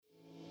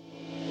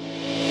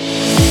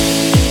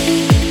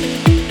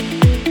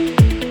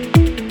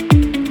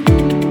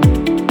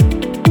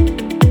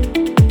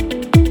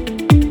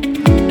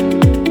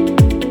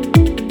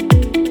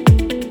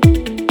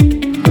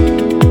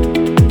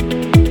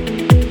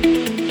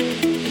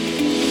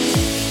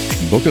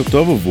בוקר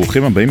טוב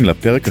וברוכים הבאים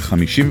לפרק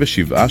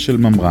ה-57 של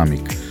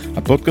ממרמיק,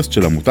 הפודקאסט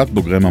של עמותת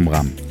בוגרי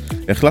ממרם.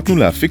 החלטנו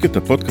להפיק את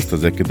הפודקאסט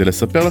הזה כדי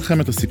לספר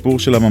לכם את הסיפור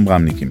של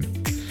הממרמניקים.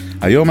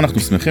 היום אנחנו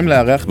שמחים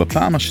לארח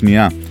בפעם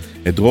השנייה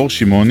את דרור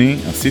שמעוני,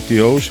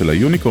 ה-CTO של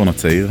היוניקורן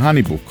הצעיר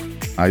הניבוק.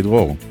 היי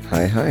דרור.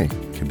 היי.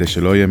 כדי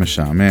שלא יהיה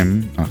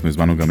משעמם, אנחנו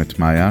הזמנו גם את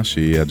מאיה,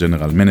 שהיא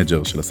הג'נרל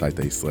מנג'ר של הסייט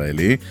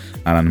הישראלי.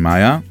 אהלן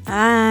מאיה.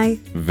 היי.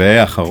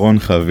 ואחרון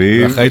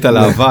חביב. אחראית על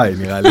ההוואי,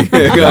 נראה לי.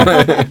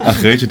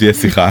 אחראית שתהיה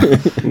שיחה.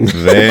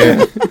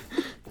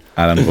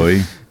 אהלן רועי.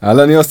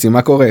 אהלן יוסי,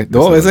 מה קורה?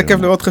 דרור, איזה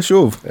כיף לראות לך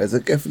שוב. איזה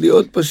כיף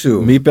להיות פה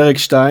שוב. מפרק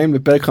 2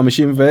 לפרק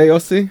 50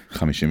 ויוסי?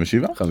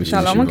 57.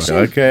 שלום מקשיב.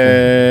 רק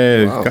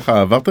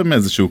ככה עברתם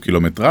איזשהו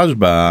קילומטראז'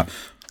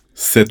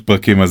 בסט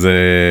פרקים הזה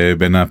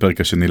בין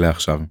הפרק השני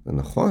לעכשיו.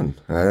 נכון,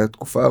 היה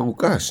תקופה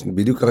ארוכה,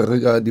 בדיוק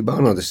הרגע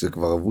דיברנו על זה שזה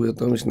כבר עברו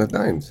יותר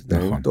משנתיים, זה די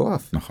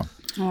מטורף. נכון.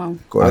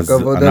 כל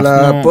הכבוד על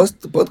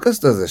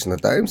הפודקאסט הזה,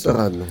 שנתיים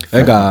שרדנו.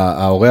 רגע,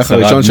 האורח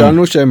הראשון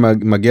שלנו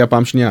שמגיע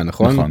פעם שנייה,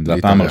 נכון? נכון, זה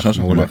הפעם הראשונה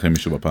שאנחנו מארחים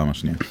מישהו בפעם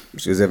השנייה.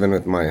 בשביל זה הבאנו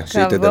את מאיה,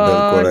 שהיא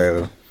תדבר כל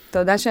הערב.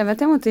 תודה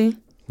שהבאתם אותי.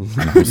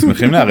 אנחנו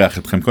שמחים לארח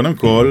אתכם. קודם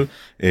כל,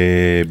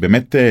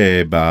 באמת,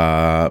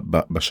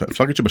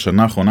 אפשר להגיד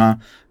שבשנה האחרונה,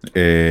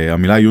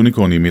 המילה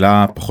יוניקורן היא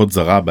מילה פחות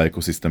זרה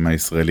באקוסיסטם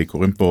הישראלי.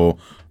 קוראים פה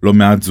לא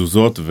מעט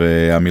תזוזות,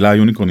 והמילה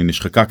יוניקורן היא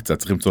נשחקה קצת,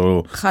 צריך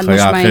למצוא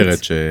חיה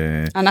אחרת שצריך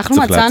להצמיד. אנחנו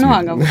מצאנו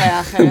אגב חיה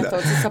אחרת, אתה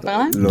רוצה לספר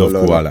להם?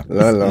 דוב קואלה.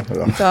 לא.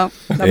 טוב,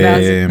 דבר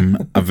על זה.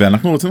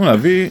 ואנחנו רצינו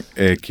להביא,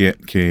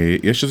 כי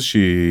יש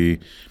איזושהי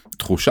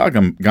תחושה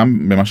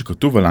גם במה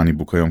שכתוב על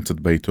הניבוק היום קצת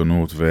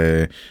בעיתונות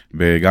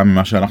וגם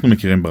ממה שאנחנו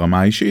מכירים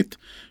ברמה האישית,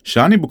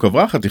 שהניבוק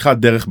עברה חתיכת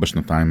דרך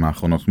בשנתיים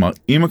האחרונות. כלומר,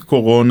 עם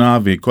הקורונה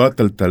וכל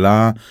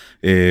הטלטלה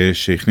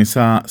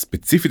שהכניסה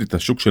ספציפית את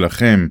השוק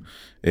שלכם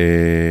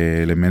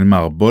למעין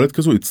מערבולת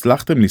כזו,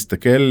 הצלחתם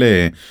להסתכל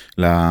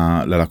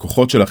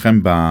ללקוחות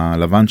שלכם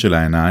בלבן של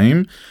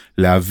העיניים,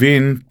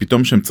 להבין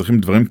פתאום שהם צריכים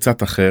דברים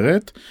קצת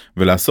אחרת,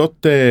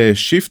 ולעשות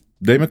שיפט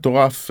די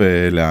מטורף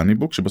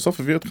להניבוק, שבסוף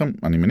הביא אתכם,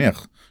 אני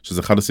מניח,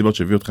 שזה אחד הסיבות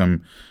שהביאו אתכם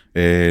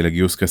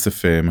לגיוס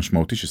כסף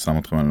משמעותי ששם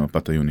אתכם על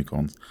מפת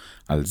היוניקורנס.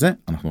 על זה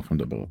אנחנו הולכים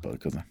לדבר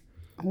בפרק הזה.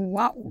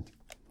 וואו.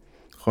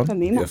 נכון?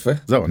 קדימה. יפה.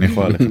 זהו, אני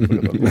יכול ללכת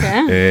בגדול.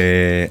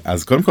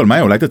 אז קודם כל,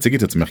 מאיה, אולי תציגי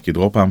את עצמך, כי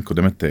דרור פעם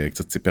קודמת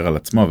קצת סיפר על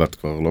עצמו, ואת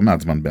כבר לא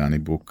מעט זמן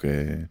בהניבוק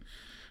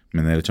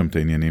מנהלת שם את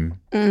העניינים.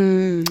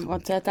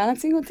 רוצה אתה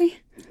להציג אותי?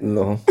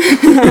 לא.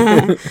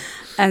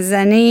 אז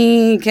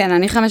אני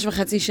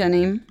 5.5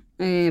 שנים.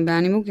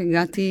 בהניבוק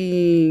הגעתי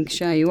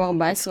כשהיו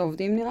 14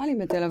 עובדים נראה לי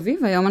בתל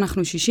אביב, היום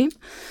אנחנו 60,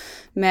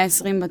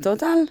 120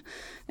 בטוטל.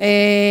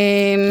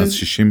 אז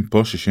 60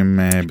 פה, 60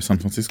 בסן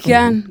פרנסיסקו?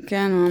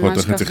 כן,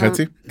 ממש ככה.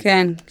 חצי?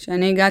 כן,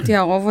 כשאני הגעתי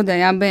הרוב עוד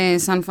היה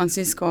בסן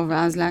פרנסיסקו,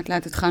 ואז לאט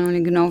לאט התחלנו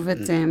לגנוב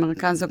את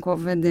מרכז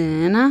הכובד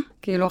הנה,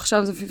 כאילו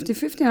עכשיו זה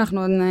 50-50,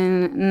 אנחנו עוד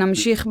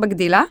נמשיך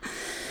בגדילה.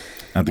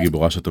 את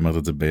גיבורה שאת אומרת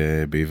את זה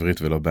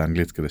בעברית ולא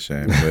באנגלית, כדי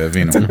שהם לא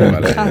יבינו.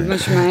 חד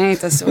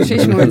משמעית, אסור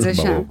שישמעו את זה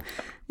שם.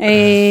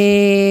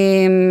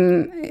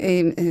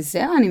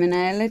 זהו, אני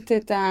מנהלת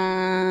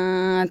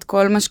את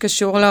כל מה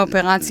שקשור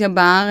לאופרציה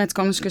בארץ,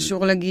 כל מה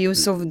שקשור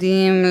לגיוס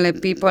עובדים,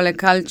 לפיפול,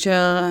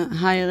 לקלצ'ר,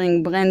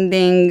 היירינג,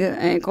 ברנדינג,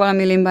 כל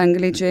המילים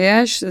באנגלית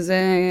שיש, זה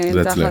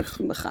תחת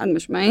חד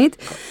משמעית.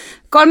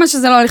 כל מה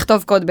שזה לא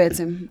לכתוב קוד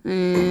בעצם.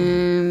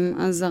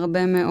 אז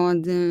הרבה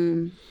מאוד...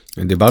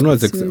 דיברנו על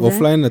זה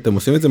אופליין, אתם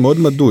עושים את זה מאוד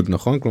מדוד,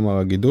 נכון? כלומר,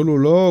 הגידול הוא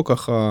לא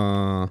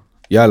ככה...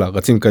 יאללה,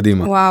 רצים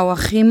קדימה. וואו,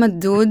 הכי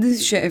מדוד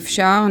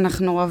שאפשר,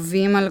 אנחנו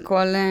רבים על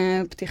כל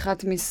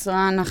פתיחת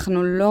משרה,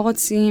 אנחנו לא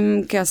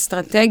רוצים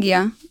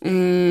כאסטרטגיה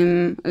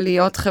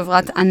להיות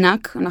חברת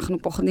ענק, אנחנו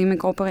פוחדים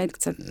מקורפרייט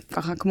קצת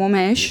ככה כמו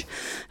מאש,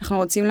 אנחנו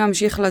רוצים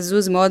להמשיך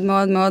לזוז מאוד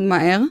מאוד מאוד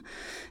מהר,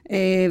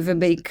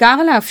 ובעיקר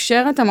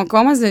לאפשר את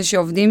המקום הזה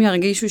שעובדים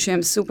ירגישו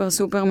שהם סופר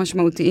סופר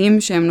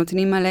משמעותיים, שהם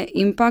נותנים מלא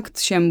אימפקט,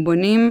 שהם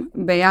בונים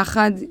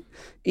ביחד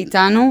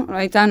איתנו, לא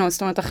איתנו,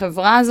 זאת אומרת,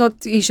 החברה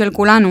הזאת היא של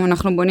כולנו,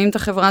 אנחנו בונים את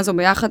החברה הזו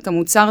ביחד, את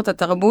המוצר, את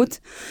התרבות.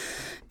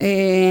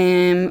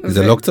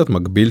 זה לא קצת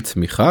מגביל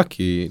צמיחה,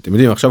 כי אתם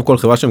יודעים, עכשיו כל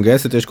חברה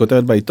שמגייסת, יש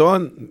כותרת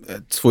בעיתון,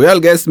 צפויה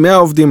לגייס 100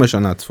 עובדים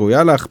השנה,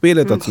 צפויה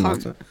להכפיל את עצמה.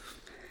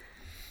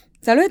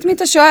 תלוי את מי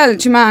אתה שואל,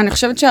 תשמע, אני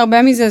חושבת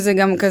שהרבה מזה זה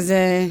גם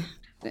כזה...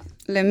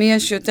 למי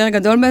יש יותר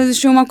גדול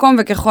באיזשהו מקום,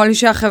 וככל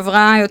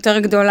שהחברה יותר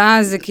גדולה,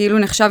 זה כאילו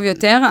נחשב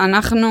יותר.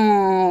 אנחנו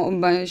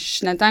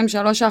בשנתיים,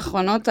 3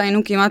 האחרונות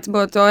היינו כמעט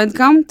באותו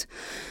הדקאונט,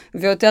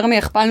 ויותר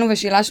מהכפלנו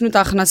ושילשנו את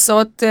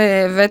ההכנסות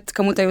ואת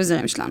כמות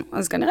היוזרים שלנו.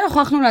 אז כנראה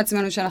הוכחנו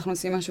לעצמנו שאנחנו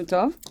עושים משהו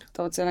טוב.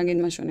 אתה רוצה להגיד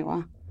משהו, אני רואה?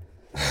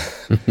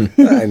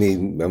 אני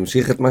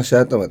ממשיך את מה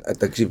שאת אומרת.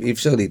 תקשיב, אי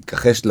אפשר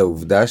להתכחש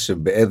לעובדה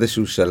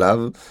שבאיזשהו שלב,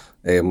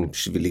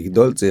 בשביל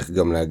לגדול צריך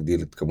גם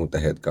להגדיל את כמות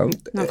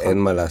ההדקאונט, אין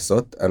מה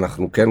לעשות.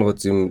 אנחנו כן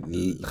רוצים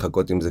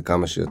לחכות עם זה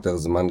כמה שיותר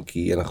זמן,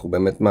 כי אנחנו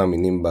באמת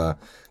מאמינים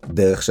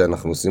בדרך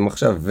שאנחנו עושים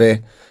עכשיו,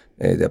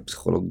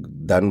 והפסיכולוג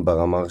דן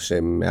בר אמר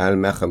שמעל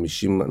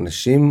 150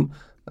 אנשים,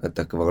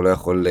 אתה כבר לא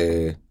יכול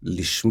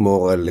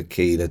לשמור על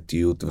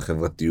קהילתיות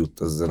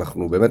וחברתיות, אז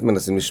אנחנו באמת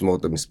מנסים לשמור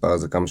את המספר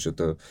הזה כמה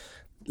שיותר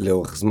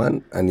לאורך זמן.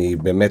 אני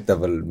באמת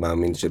אבל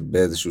מאמין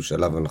שבאיזשהו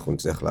שלב אנחנו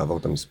נצטרך לעבור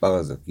את המספר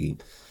הזה, כי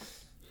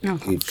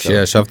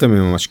כשישבתם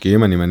עם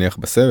המשקיעים, אני מניח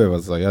בסבב,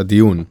 אז היה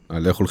דיון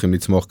על איך הולכים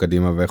לצמוח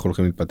קדימה ואיך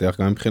הולכים להתפתח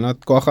גם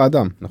מבחינת כוח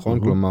האדם, נכון?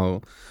 כלומר,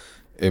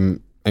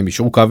 הם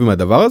אישרו קו עם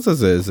הדבר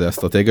הזה, זה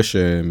אסטרטגיה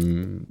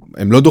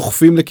שהם לא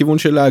דוחפים לכיוון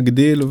של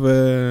להגדיל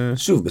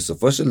שוב,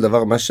 בסופו של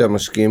דבר, מה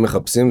שהמשקיעים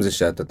מחפשים זה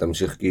שאתה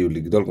תמשיך כאילו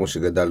לגדול כמו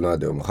שגדלנו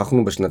עד היום.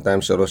 הוכחנו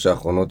בשנתיים שלוש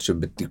האחרונות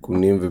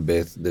שבתיקונים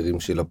ובהסדרים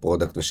של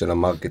הפרודקט ושל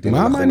המרקטינג.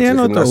 מה מעניין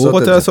אותו? הוא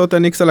רוצה לעשות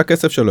הניקס על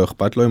הכסף שלו,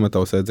 אכפת לו אם אתה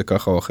עושה את זה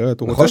ככה או אחרת,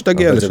 הוא רוצה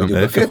שתגיע לשם.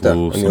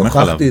 אני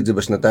הוכחתי את זה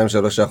בשנתיים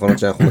שלוש האחרונות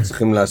שאנחנו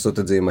מצליחים לעשות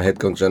את זה עם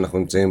ההדקאונט שאנחנו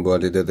נמצאים בו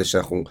על ידי זה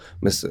שאנחנו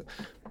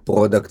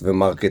פרודקט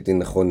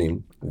ומרקטינג נכונים,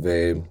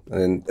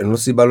 ואין לו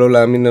סיבה לא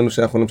להאמין לנו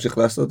שאנחנו נמשיך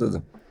לעשות את זה.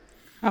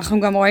 אנחנו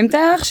גם רואים את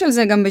הערך של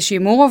זה גם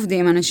בשימור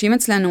עובדים. אנשים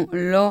אצלנו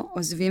לא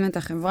עוזבים את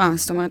החברה.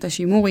 זאת אומרת,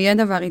 השימור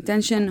ידע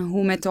והריטנשן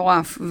הוא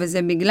מטורף,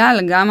 וזה בגלל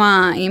גם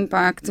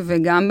האימפקט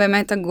וגם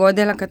באמת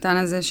הגודל הקטן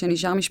הזה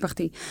שנשאר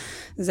משפחתי.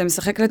 זה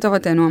משחק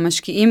לטובתנו.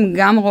 המשקיעים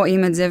גם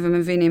רואים את זה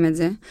ומבינים את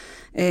זה.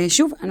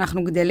 שוב,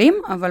 אנחנו גדלים,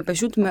 אבל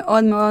פשוט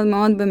מאוד מאוד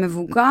מאוד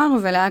במבוקר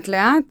ולאט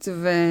לאט,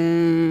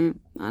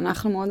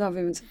 ואנחנו מאוד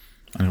אוהבים את זה.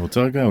 אני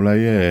רוצה רגע אולי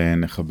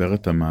נחבר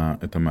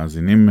את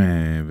המאזינים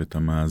ואת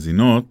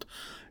המאזינות.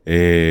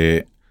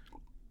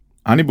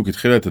 אניבוק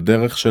התחילה את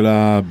הדרך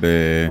שלה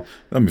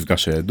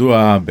במפגש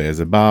הידוע,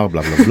 באיזה בר,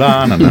 בלה בלה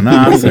בלה,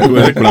 נננס,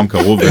 כולם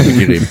קראו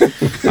ומכירים.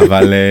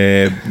 אבל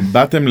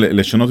באתם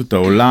לשנות את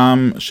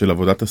העולם של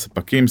עבודת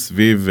הספקים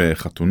סביב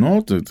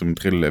חתונות, זה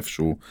מתחיל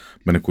איפשהו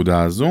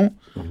בנקודה הזו,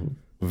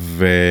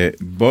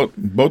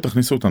 ובואו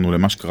תכניסו אותנו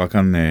למה שקרה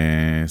כאן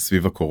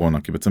סביב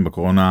הקורונה, כי בעצם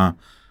בקורונה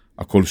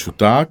הכל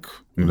שותק,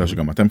 אני יודע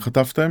שגם אתם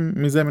חטפתם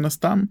מזה מן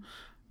הסתם,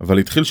 אבל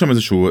התחיל שם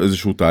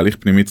איזשהו תהליך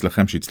פנימי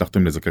אצלכם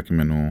שהצלחתם לזקק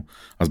ממנו,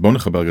 אז בואו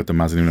נחבר רגע את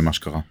המאזינים למה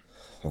שקרה.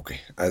 אוקיי,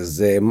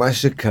 אז מה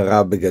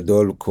שקרה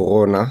בגדול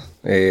קורונה,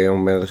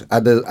 אומר,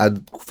 עד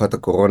תקופת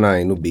הקורונה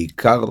היינו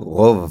בעיקר,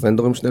 רוב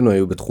הוונדורים שלנו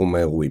היו בתחום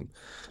האירועים.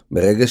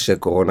 ברגע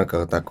שקורונה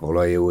קרתה כבר לא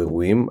היו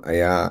אירועים,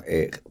 היה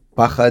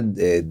פחד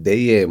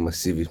די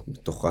מסיבי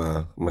בתוך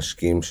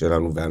המשקיעים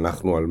שלנו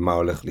ואנחנו על מה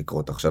הולך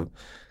לקרות עכשיו,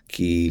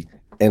 כי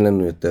אין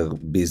לנו יותר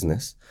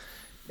ביזנס.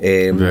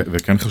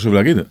 וכן חשוב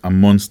להגיד,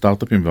 המון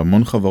סטארט-אפים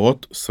והמון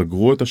חברות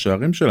סגרו את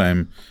השערים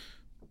שלהם,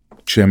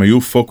 כשהם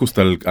היו פוקוסט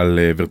על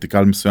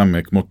ורטיקל מסוים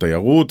כמו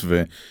תיירות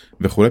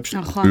וכו', פשוט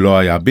לא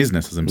היה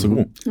ביזנס, אז הם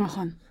סגרו.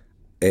 נכון.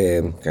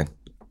 כן.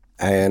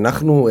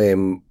 אנחנו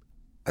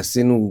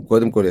עשינו,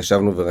 קודם כל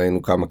ישבנו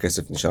וראינו כמה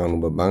כסף נשאר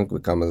לנו בבנק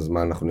וכמה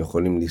זמן אנחנו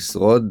יכולים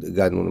לשרוד,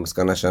 הגענו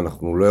למסקנה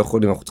שאנחנו לא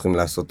יכולים, אנחנו צריכים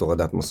לעשות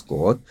הורדת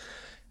משכורות.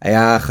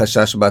 היה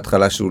חשש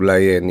בהתחלה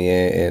שאולי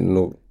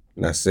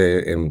נעשה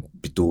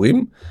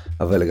פיטורים,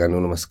 אבל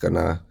הגענו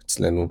למסקנה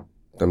אצלנו,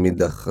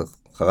 תמיד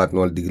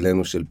חרטנו על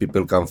דגלנו של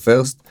people come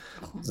first,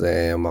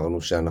 זה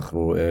אמרנו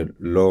שאנחנו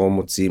לא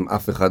מוציאים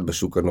אף אחד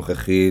בשוק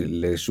הנוכחי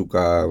לשוק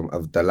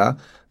האבטלה,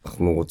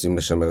 אנחנו רוצים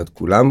לשמר את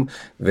כולם,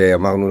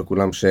 ואמרנו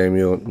לכולם שהם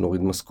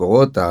נוריד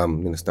משכורות,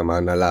 מן הסתם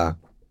ההנהלה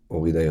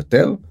הורידה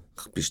יותר,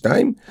 פי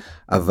 2,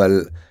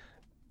 אבל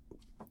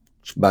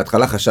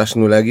בהתחלה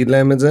חששנו להגיד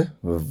להם את זה,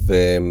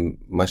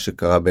 ומה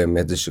שקרה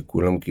באמת זה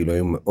שכולם כאילו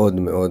היו מאוד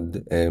מאוד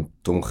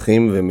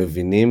תומכים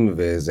ומבינים,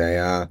 וזה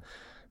היה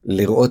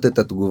לראות את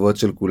התגובות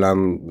של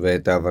כולם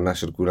ואת ההבנה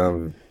של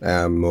כולם,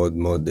 היה מאוד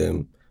מאוד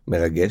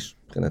מרגש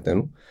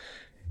מבחינתנו.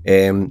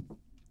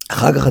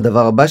 אחר כך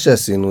הדבר הבא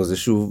שעשינו זה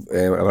שוב,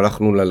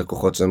 הלכנו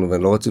ללקוחות שלנו,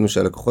 ולא רצינו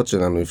שהלקוחות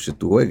שלנו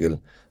יפשטו רגל,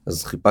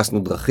 אז חיפשנו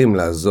דרכים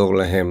לעזור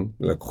להם,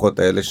 ללקוחות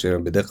האלה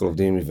שבדרך כלל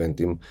עובדים עם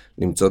איבנטים,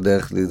 למצוא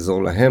דרך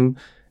לעזור להם,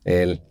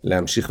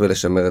 להמשיך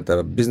ולשמר את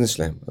הביזנס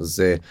שלהם.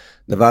 אז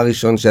דבר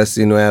הראשון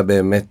שעשינו היה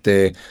באמת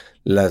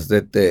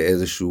לתת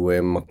איזשהו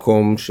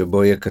מקום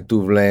שבו יהיה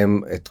כתוב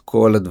להם את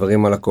כל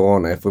הדברים על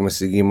הקורונה, איפה הם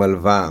משיגים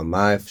הלוואה,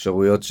 מה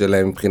האפשרויות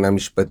שלהם מבחינה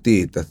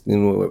משפטית,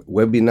 עשינו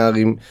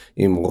וובינרים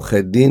עם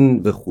עורכי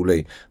דין וכו',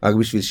 רק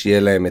בשביל שיהיה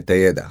להם את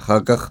הידע. אחר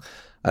כך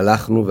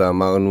הלכנו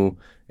ואמרנו,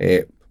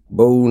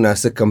 בואו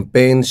נעשה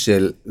קמפיין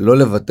של לא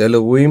לבטל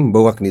אירועים,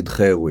 בואו רק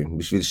נדחה אירועים,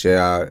 בשביל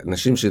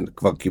שהאנשים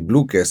שכבר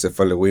קיבלו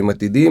כסף על אירועים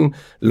עתידיים,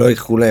 לא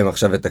ייקחו להם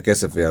עכשיו את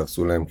הכסף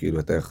וירסו להם כאילו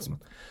את הערך זמן.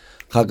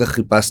 אחר כך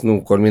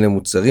חיפשנו כל מיני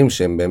מוצרים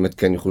שהם באמת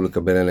כן יוכלו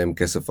לקבל עליהם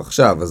כסף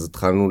עכשיו, אז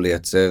התחלנו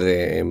לייצר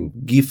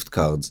גיפט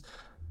קארדס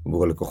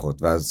עבור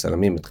הלקוחות, ואז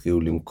צלמים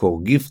התחילו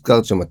למכור גיפט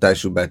קארדס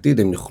שמתישהו בעתיד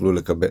הם יוכלו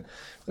לקבל,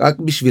 רק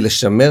בשביל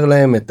לשמר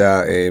להם את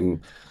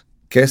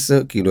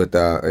כסף, כאילו את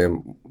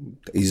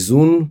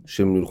האיזון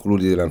שהם יוכלו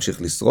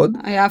להמשיך לשרוד.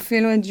 היה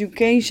אפילו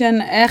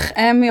education, איך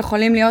הם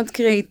יכולים להיות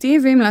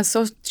קריאיטיביים,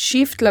 לעשות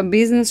שיפט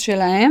לביזנס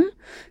שלהם,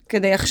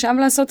 כדי עכשיו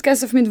לעשות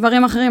כסף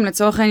מדברים אחרים,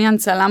 לצורך העניין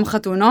צלם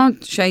חתונות,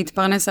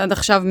 שהתפרנס עד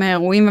עכשיו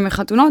מאירועים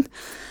ומחתונות,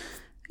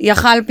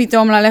 יכל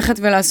פתאום ללכת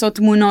ולעשות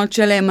תמונות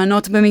של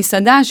מנות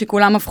במסעדה,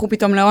 שכולם הפכו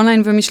פתאום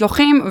לאונליין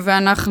ומשלוחים,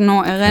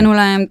 ואנחנו הראינו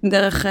להם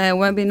דרך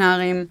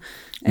וובינרים.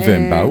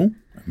 והם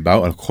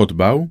באו? הלקוחות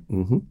באו?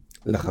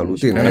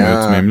 לחלוטין. הם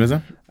היו צמאים לזה?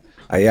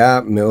 היה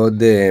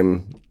מאוד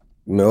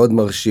מאוד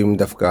מרשים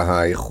דווקא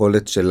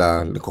היכולת של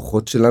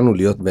הלקוחות שלנו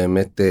להיות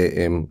באמת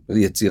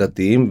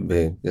יצירתיים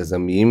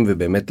ויזמיים,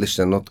 ובאמת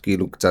לשנות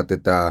כאילו קצת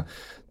את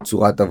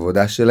צורת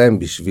עבודה שלהם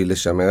בשביל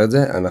לשמר את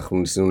זה. אנחנו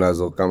ניסינו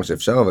לעזור כמה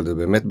שאפשר, אבל זה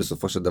באמת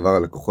בסופו של דבר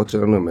הלקוחות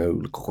שלנו הם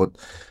היו לקוחות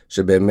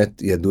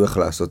שבאמת ידעו איך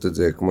לעשות את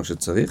זה כמו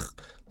שצריך.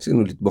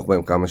 ניסינו לתמוך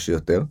בהם כמה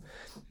שיותר.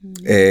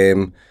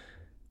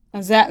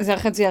 אז זה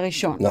החצי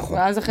הראשון. נכון.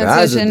 ואז החצי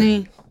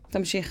השני,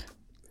 תמשיך.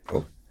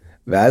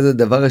 ואז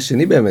הדבר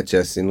השני באמת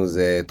שעשינו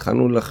זה,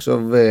 התחלנו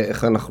לחשוב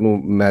איך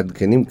אנחנו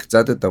מעדכנים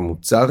קצת את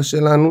המוצר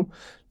שלנו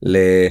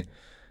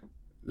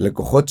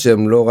ללקוחות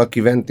שהם לא רק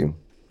איבנטים.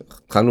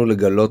 התחלנו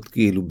לגלות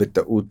כאילו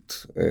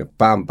בטעות,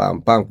 פעם,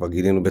 כבר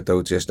גילינו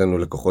בטעות שיש לנו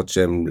לקוחות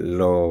שהם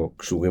לא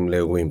קשורים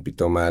לאירועים,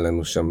 פתאום היה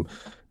לנו שם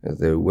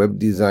איזה ווב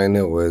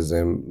דיזיינר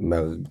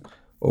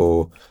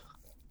או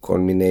כל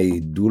מיני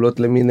דולות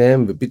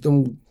למיניהם,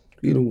 ופתאום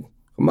כאילו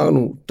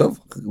אמרנו, טוב,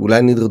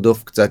 אולי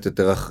נרדוף קצת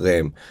יותר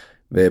אחריהם.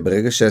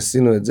 וברגע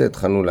שעשינו את זה,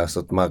 התחלנו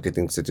לעשות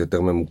מרקטינג קצת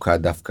יותר ממוקד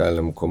דווקא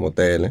למקומות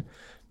האלה,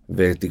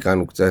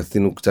 ותקראנו קצת,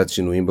 עשינו קצת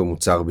שינויים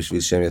במוצר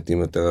בשביל שהם יתאים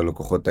יותר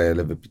ללקוחות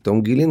האלה,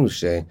 ופתאום גילינו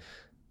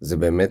שזה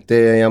באמת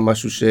היה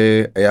משהו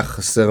שהיה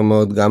חסר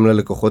מאוד גם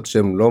ללקוחות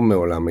שהם לא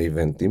מעולם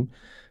האיבנטים,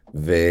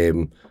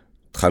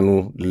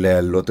 והתחלנו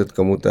להעלות את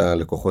כמות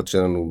הלקוחות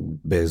שלנו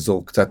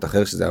באזור קצת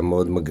אחר, שזה היה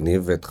מאוד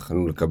מגניב,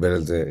 והתחלנו לקבל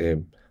על זה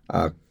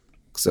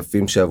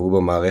הכספים שעברו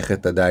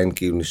במערכת עדיין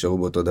כאילו נשארו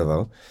באותו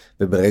דבר,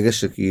 וברגע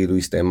שכאילו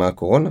הסתיימה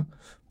הקורונה,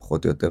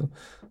 פחות או יותר,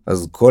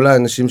 אז כל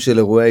האנשים של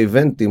אירועי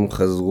האיבנטים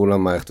חזרו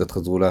למערכת,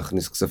 חזרו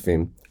להכניס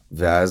כספים,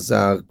 ואז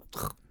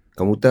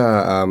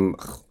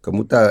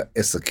כמות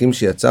העסקים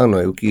שיצרנו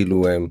היו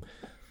כאילו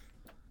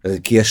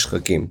ריקי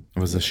השחקים.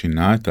 אבל זה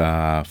שינה את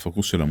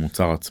הפוקוס של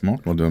המוצר עצמו?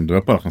 זאת אומרת, מדבר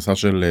פה על הכנסה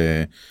של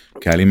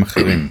קהלים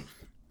אחרים,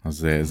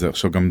 אז זה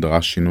עכשיו גם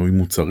דרש שינוי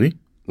מוצרי?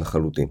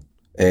 לחלוטין.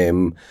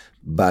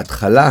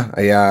 בהתחלה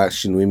היה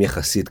שינויים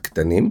יחסית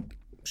קטנים,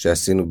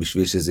 שעשינו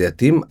בשביל שזה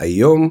יתאים.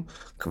 היום,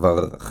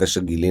 כבר אחרי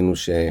שגילינו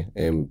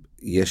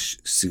שיש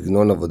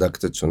סגנון עבודה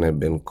קצת שונה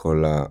בין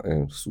כל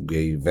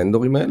הסוגי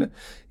ונדורים האלה,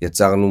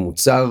 יצרנו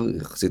מוצר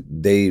יחסית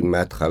די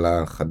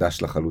מההתחלה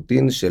חדש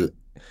לחלוטין, של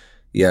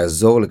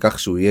יעזור לכך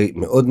שהוא יהיה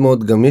מאוד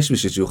מאוד גמיש,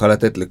 בשביל שיוכל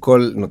לתת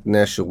לכל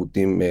נותני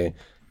השירותים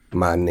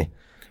מענה.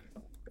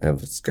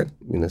 אז כן,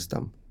 מן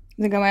הסתם.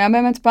 זה גם היה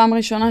באמת פעם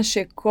ראשונה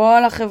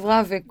שכל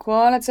החברה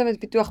וכל הצוות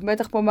פיתוח,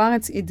 בטח פה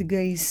בארץ,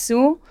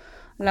 התגייסו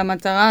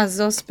למטרה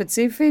הזו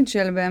ספציפית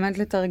של באמת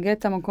לטרגט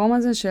את המקום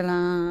הזה של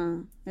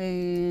ה-non-events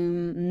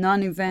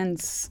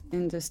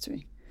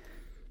industry.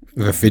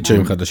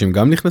 ופיצ'רים חדשים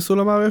גם נכנסו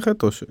למערכת?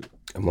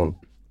 המון.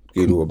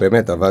 כאילו,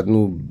 באמת,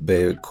 עבדנו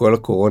בכל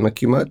הקורונה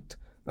כמעט,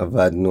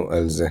 עבדנו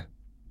על זה.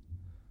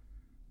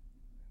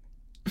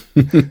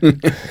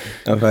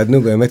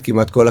 עבדנו באמת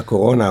כמעט כל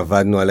הקורונה,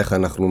 עבדנו על איך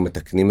אנחנו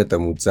מתקנים את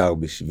המוצר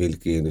בשביל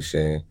כאילו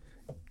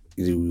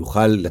שהוא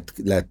יוכל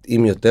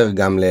להתאים יותר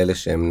גם לאלה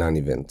שהם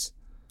non-events.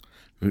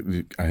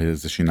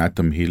 זה שינה את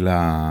תמהיל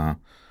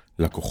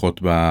הלקוחות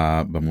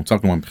במוצר,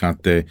 כלומר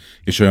מבחינת,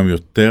 יש היום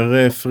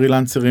יותר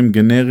פרילנסרים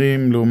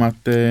גנריים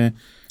לעומת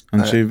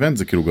אנשי איבנט,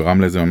 זה כאילו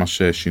גרם לאיזה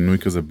ממש שינוי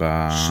כזה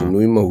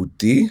שינוי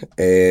מהותי,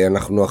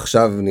 אנחנו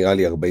עכשיו נראה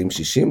לי 40-60,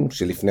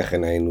 שלפני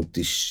כן היינו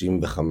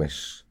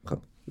 95.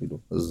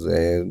 אז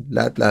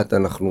לאט לאט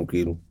אנחנו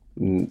כאילו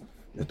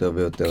יותר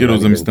ויותר.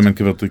 כאילו זה מסתמן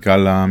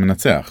כוורטיקל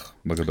המנצח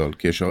בגדול,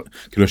 כי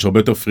יש הרבה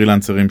יותר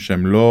פרילנסרים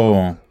שהם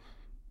לא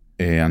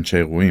אנשי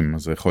אירועים,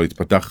 אז זה יכול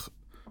להתפתח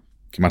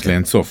כמעט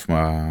לאינסוף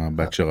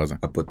בהקשר הזה.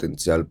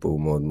 הפוטנציאל פה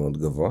הוא מאוד מאוד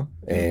גבוה.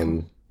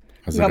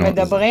 גם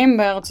מדברים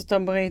בארצות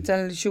הברית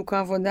על שוק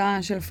העבודה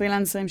של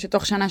פרילנסרים,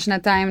 שתוך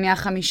שנה-שנתיים נהיה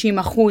 50%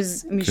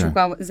 משוק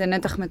העבודה, זה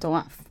נתח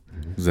מטורף.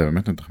 זה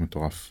באמת נתח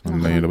מטורף.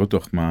 אני לא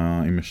בטוח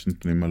אם יש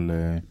נתונים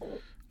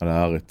על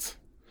הארץ.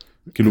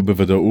 כאילו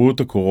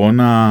בוודאות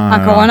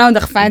הקורונה עוד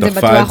דחפה את זה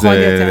בטוח עוד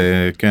יותר.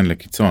 כן,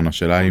 לקיצון.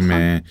 השאלה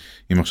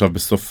אם עכשיו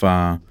בסוף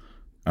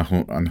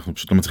אנחנו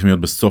פשוט לא מצליחים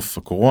להיות בסוף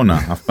הקורונה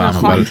אף פעם,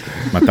 אבל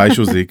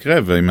מתישהו זה יקרה,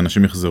 ואם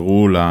אנשים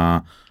יחזרו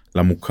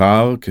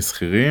למוכר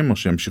כסחירים, או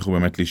שימשיכו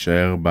באמת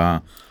להישאר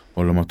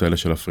בעולמות האלה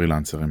של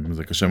הפרילנסרים.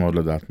 זה קשה מאוד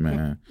לדעת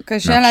מעכשיו.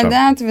 קשה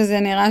לדעת, וזה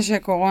נראה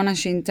שקורונה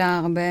שינתה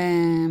הרבה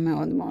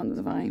מאוד מאוד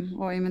דברים.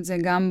 רואים את זה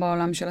גם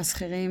בעולם של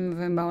הסחירים,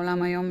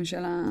 ובעולם היום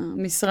של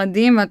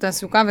המשרדים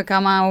והתעסוקה,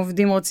 וכמה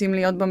העובדים רוצים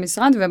להיות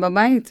במשרד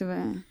ובבית.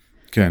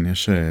 כן,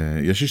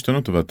 יש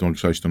השתנות, אבל אתה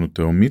מרגישה השתנות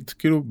תאומית,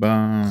 כאילו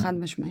חד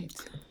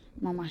משמעית,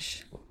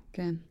 ממש,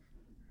 כן.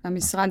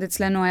 המשרד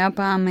אצלנו היה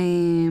פעם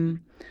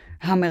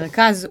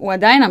המרכז, הוא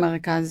עדיין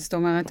המרכז, זאת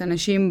אומרת,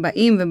 אנשים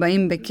באים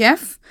ובאים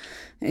בכיף,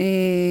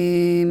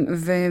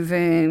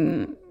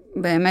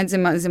 ובאמת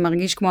זה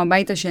מרגיש כמו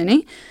הבית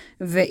השני,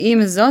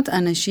 ועם זאת,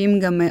 אנשים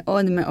גם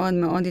מאוד מאוד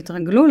מאוד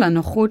התרגלו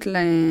לנוחות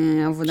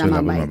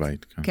לעבודה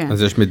מהבית. כן.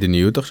 אז יש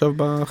מדיניות עכשיו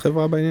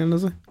בחברה בעניין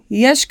הזה?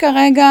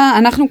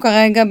 אנחנו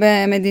כרגע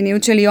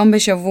במדיניות של יום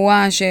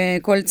בשבוע,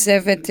 שכל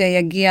צוות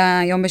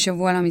יגיע יום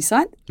בשבוע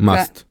למשרד.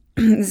 מאסט.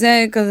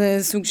 זה כזה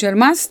סוג של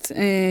must,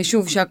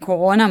 שוב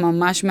שהקורונה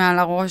ממש מעל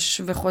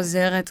הראש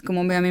וחוזרת,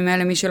 כמו בימים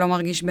אלה, מי שלא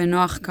מרגיש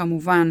בנוח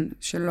כמובן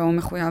שלא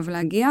מחויב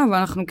להגיע, אבל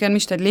אנחנו כן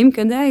משתדלים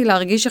כדי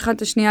להרגיש אחד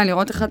את השנייה,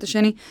 לראות אחד את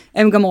השני,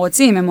 הם גם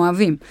רוצים, הם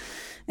אוהבים.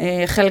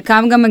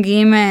 חלקם גם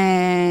מגיעים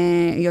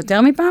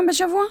יותר מפעם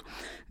בשבוע,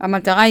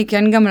 המטרה היא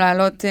כן גם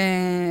להעלות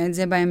את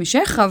זה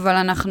בהמשך, אבל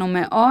אנחנו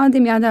מאוד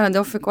עם יד על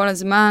הדופק כל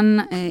הזמן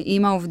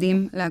עם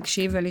העובדים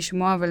להקשיב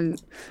ולשמוע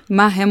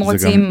ומה הם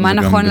רוצים, מה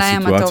נכון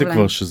להם, מה טוב להם. זה גם בסיטואציה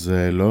כבר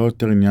שזה לא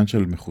יותר עניין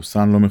של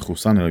מחוסן, לא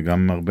מחוסן, אלא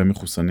גם הרבה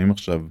מחוסנים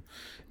עכשיו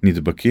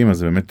נדבקים,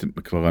 אז באמת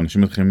כבר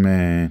אנשים מתחילים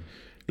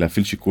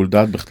להפעיל שיקול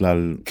דעת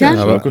בכלל, כן.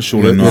 זה לא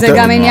קשור לנוח. זה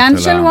גם עניין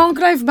של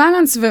work-life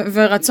balance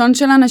ורצון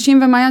של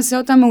אנשים ומה יעשה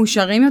אותם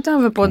מאושרים יותר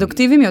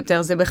ופרודוקטיביים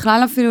יותר, זה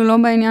בכלל אפילו לא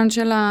בעניין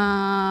של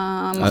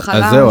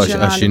המחלה אז זהו, או של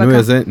ההדבקה. השינוי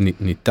הזה,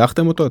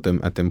 ניתחתם אותו?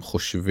 אתם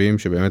חושבים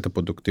שבאמת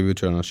הפרודוקטיביות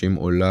של אנשים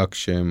עולה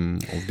כשהם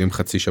עובדים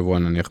חצי שבוע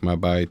נניח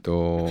מהבית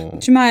או...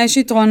 תשמע, יש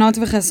יתרונות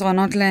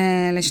וחסרונות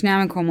לשני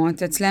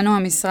המקומות, אצלנו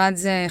המשרד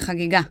זה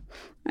חגיגה.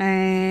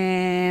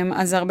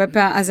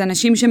 אז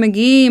אנשים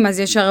שמגיעים, אז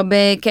יש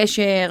הרבה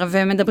קשר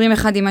ומדברים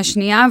אחד עם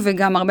השנייה,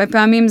 וגם הרבה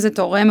פעמים זה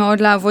תורם מאוד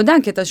לעבודה,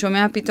 כי אתה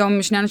שומע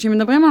פתאום שני אנשים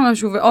מדברים על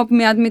משהו, ואופ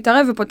מיד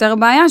מתערב ופותר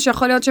בעיה,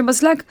 שיכול להיות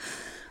שבסלק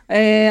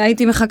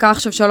הייתי מחכה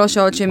עכשיו 3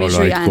 שעות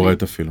שמישהו יענה. או לא היית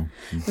קוראת אפילו.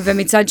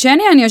 ומצד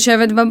שני אני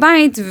יושבת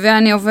בבית,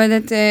 ואני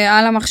עובדת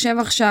על המחשב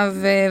עכשיו,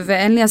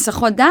 ואין לי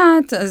הסחות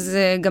דעת, אז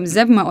גם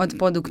זה מאוד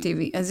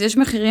פרודוקטיבי. אז יש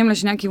מחירים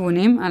לשני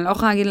הכיוונים, אני לא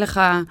יכולה להגיד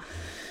לך...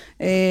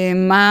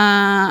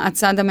 מה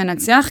הצד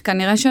המנצח,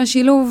 כנראה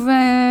שהשילוב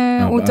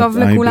הוא טוב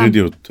לכולם.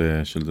 ההיברידיות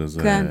של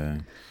זה, כן.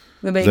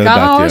 ובעיקר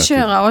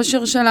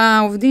האושר של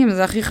העובדים,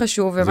 זה הכי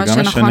חשוב, ומה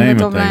שנכון וטוב להם. זה גם משנה אם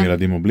אתה עם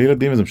ילדים או בלי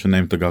ילדים, וזה משנה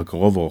אם אתה גר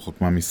קרוב או רחוק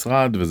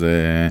מהמשרד, וזה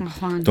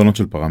טונות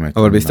של פרמטרים.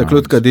 אבל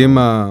בהסתכלות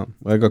קדימה,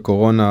 רגע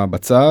קורונה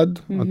בצד,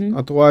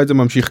 את רואה את זה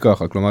ממשיך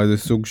ככה, כלומר זה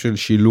סוג של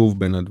שילוב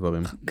בין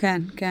הדברים.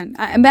 כן, כן.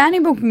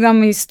 באניבוק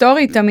גם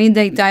היסטורית תמיד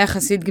הייתה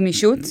יחסית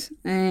גמישות,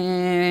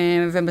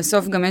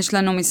 ובסוף גם יש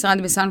לנו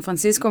משרד בסן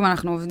פרנסיסקו,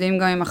 ואנחנו עובדים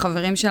גם עם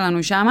החברים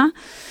שלנו שמה,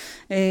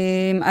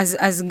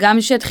 אז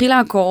גם שהתחילה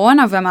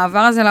הקורונה והמעבר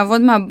הזה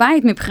לעבוד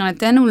מהבית,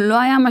 מבחינתנו לא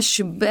היה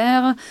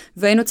משבר,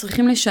 והיינו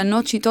צריכים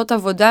לשנות שיטות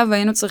עבודה,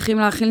 והיינו צריכים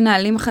להכיל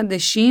נהלים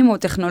חדשים או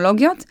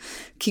טכנולוגיות,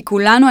 כי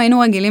כולנו היינו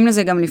רגילים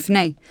לזה גם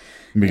לפני.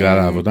 בגלל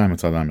העבודה עם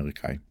הצד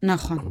האמריקאי.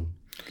 נכון,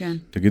 כן.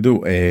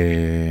 תגידו,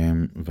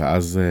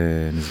 ואז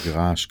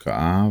נסגרה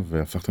ההשקעה,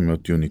 והפכתם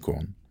להיות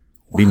יוניקורן.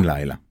 בן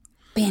לילה.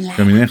 בן לילה.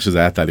 אני מניח שזה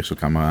היה תהליך של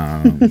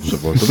כמה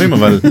שבועות טובים,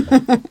 אבל...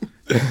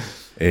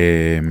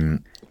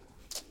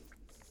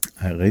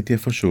 ראיתי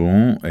איפשהו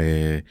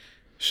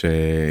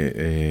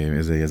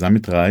שאיזה יזם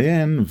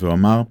מתראיין והוא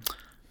אמר,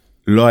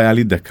 לא היה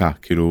לי דקה,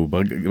 כאילו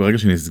ברגע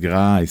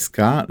שנסגרה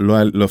העסקה,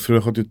 לא אפילו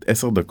יכול להיות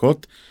 10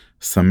 דקות,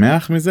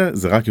 שמח מזה,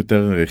 זה רק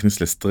יותר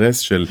הכניס לסטרס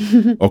של,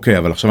 אוקיי,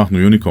 אבל עכשיו אנחנו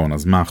יוניקורן,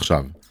 אז מה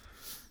עכשיו?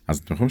 אז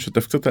אתם יכולים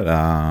לשתף קצת על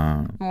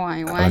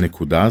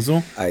הנקודה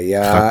הזו?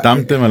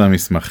 חתמתם על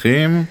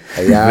המסמכים?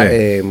 היה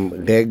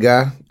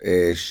רגע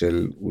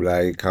של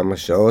אולי כמה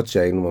שעות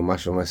שהיינו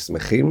ממש ממש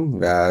שמחים,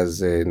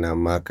 ואז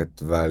נעמה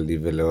כתבה לי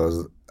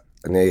ולעוז,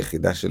 אני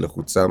היחידה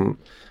שלחוצם,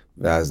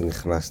 ואז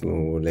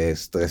נכנסנו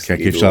לסטרס.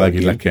 כי אפשר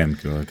להגיד לה כן,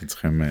 כאילו הייתי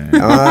צריכים...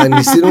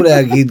 ניסינו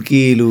להגיד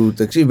כאילו,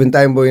 תקשיב,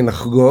 בינתיים בואי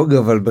נחגוג,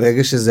 אבל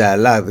ברגע שזה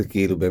עלה, זה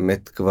כאילו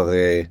באמת כבר...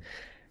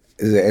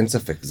 זה אין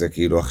ספק, זה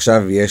כאילו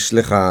עכשיו יש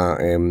לך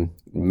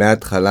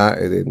מההתחלה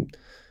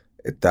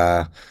את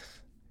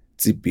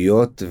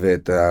הציפיות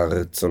ואת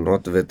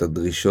הרצונות ואת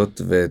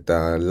הדרישות ואת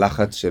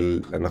הלחץ של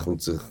אנחנו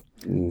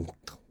צריכים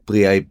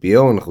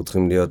פרי-IPO, אנחנו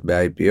צריכים להיות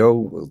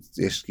ב-IPO,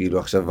 יש כאילו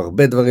עכשיו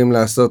הרבה דברים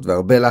לעשות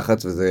והרבה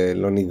לחץ וזה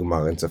לא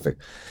נגמר, אין ספק.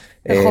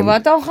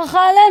 חובת ההוכחה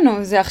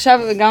עלינו, זה עכשיו,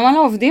 גם על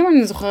העובדים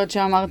אני זוכרת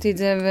שאמרתי את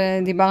זה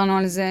ודיברנו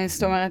על זה,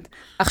 זאת אומרת,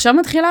 עכשיו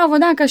מתחילה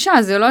העבודה הקשה,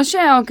 זה לא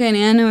שאוקיי,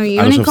 נהיינו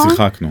יוניקורן. עד עכשיו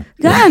שיחקנו.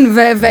 כן,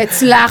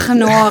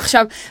 והצלחנו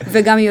עכשיו,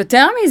 וגם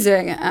יותר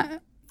מזה,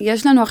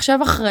 יש לנו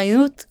עכשיו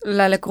אחריות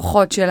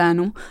ללקוחות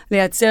שלנו,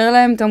 לייצר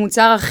להם את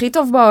המוצר הכי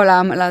טוב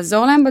בעולם,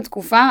 לעזור להם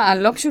בתקופה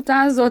הלא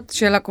פשוטה הזאת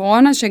של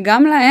הקורונה,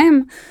 שגם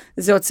להם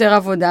זה עוצר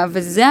עבודה,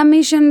 וזה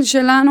המישן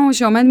שלנו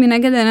שעומד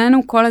מנגד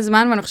עינינו כל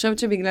הזמן, ואני חושבת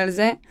שבגלל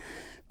זה,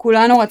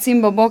 כולנו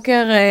רצים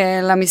בבוקר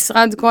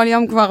למשרד כל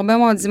יום כבר הרבה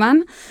מאוד זמן,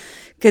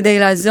 כדי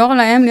לעזור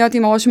להם להיות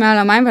עם הראש מעל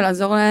המים,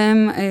 ולעזור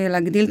להם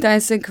להגדיל את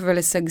העסק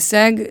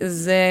ולסגסג.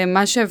 זה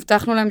מה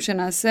שהבטחנו להם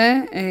שנעשה,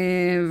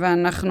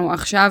 ואנחנו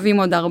עכשיו עם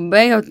עוד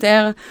הרבה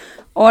יותר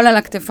עול על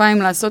הכתפיים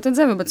לעשות את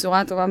זה, ובצורה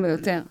הטובה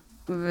ביותר.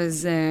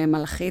 וזה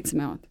מלחיץ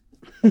מאוד.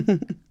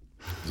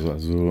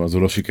 אז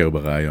הוא לא שיקר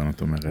ברעיון,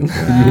 את אומרת.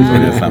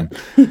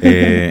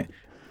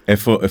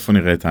 איפה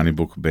נראה את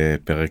האניבוק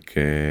בפרק...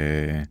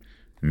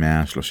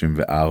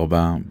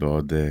 134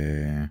 בעוד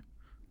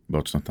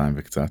 2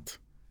 וקצת.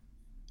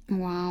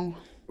 וואו.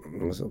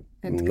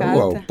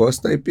 וואו,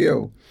 פוסט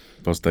IPO.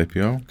 פוסט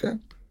IPO? כן.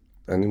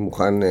 אני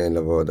מוכן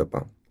לבוא עוד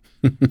הפעם.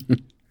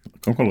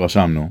 קודם כל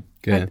רשמנו.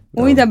 כן.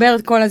 הוא ידבר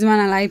כל הזמן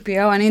על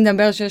IPO, אני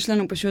אדבר שיש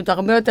לנו פשוט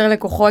הרבה יותר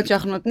לקוחות,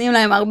 שאנחנו נותנים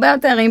להם הרבה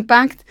יותר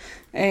אימפקט,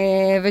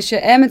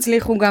 ושהם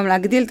הצליחו גם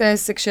להגדיל את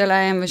העסק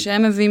שלהם,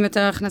 ושהם מביאים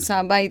יותר הכנסה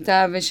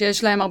הביתה,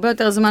 ושיש להם הרבה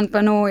יותר זמן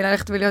פנוי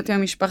ללכת ולהיות עם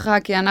המשפחה,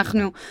 כי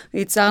אנחנו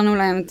ייצרנו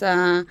להם את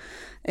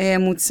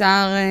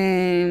המוצר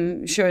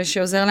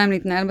שעוזר להם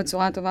להתנהל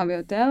בצורה הטובה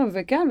ביותר,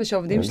 וכן,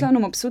 ושעובדים שלנו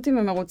מבסוטים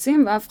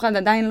ומרוצים, ואף אחד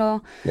עדיין לא...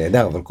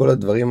 נהדר, אבל כל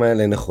הדברים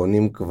האלה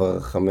נכונים כבר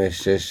 5-6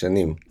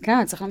 שנים.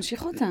 כן, צריך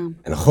להמשיך אותם.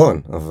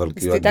 נכון, אבל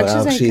כאילו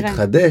הדבר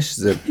שהתחדש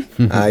זה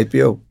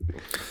ה-IPO.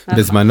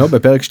 בזמנו,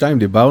 בפרק 2,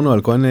 דיברנו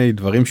על כל מיני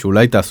דברים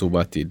שאולי תעשו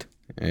בעתיד.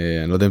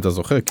 אני לא יודע אם אתה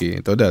זוכר, כי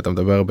אתה יודע, אתה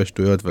מדבר הרבה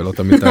שטויות ולא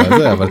תמיד על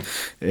זה, אבל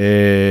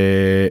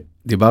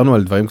דיברנו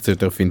על דברים קצת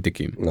יותר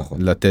פינטקים.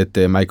 נכון. לתת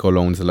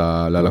מייקרו-לונס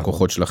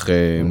ללקוחות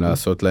שלכם,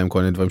 לעשות להם כל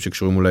מיני דברים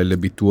שקשורים אולי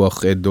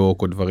לביטוח,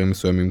 אדוק או דברים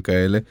מסוימים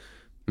כאלה.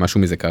 משהו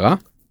מזה קרה?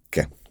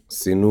 כן.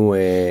 עשינו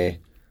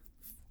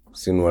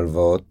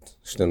הלוואות,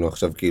 יש לנו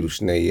עכשיו כאילו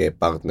שני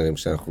פרטנרים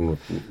שאנחנו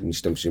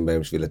משתמשים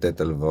בהם בשביל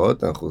לתת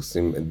הלוואות, אנחנו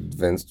עושים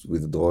advanced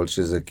withdrawal,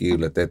 שזה כאילו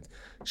לתת,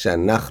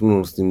 שאנחנו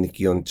עושים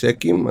ניקיון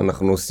צ'קים,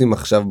 אנחנו עושים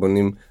עכשיו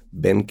בונים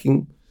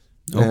בנקינג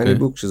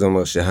להניבוק, שזה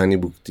אומר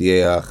שהניבוק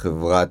תהיה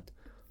החברת,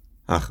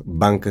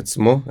 הבנק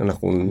עצמו,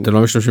 אתם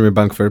לא משתמשים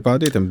בבנק third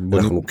party?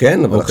 אנחנו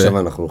כן, אבל עכשיו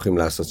אנחנו הולכים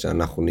לעשות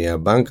שאנחנו נהיה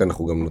הבנק,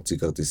 אנחנו גם נוציא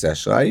כרטיסי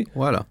אשראי.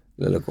 וואלה.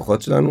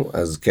 ללקוחות שלנו,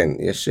 אז כן,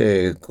 יש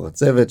כבר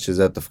צוות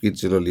שזה התפקיד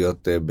שלו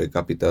להיות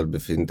בקפיטל,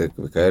 בפינטק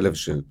וכאלה,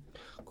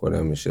 ושכל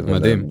היום יושב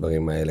על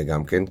הדברים האלה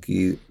גם כן,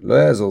 כי לא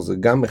יעזור, זה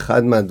גם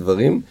אחד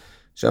מהדברים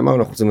שאמרנו,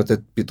 אנחנו רוצים לתת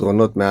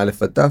פתרונות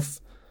מאלף עד תף,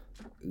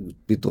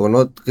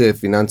 פתרונות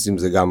פיננסיים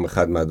זה גם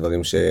אחד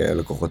מהדברים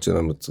שהלקוחות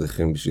שלנו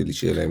צריכים בשביל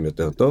שיהיה להם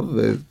יותר טוב,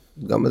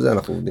 וגם בזה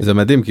אנחנו עובדים. זה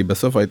מדהים, כי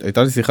בסוף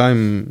הייתה לי שיחה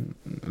עם,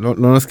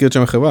 לא נזכיר את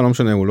שם החברה, לא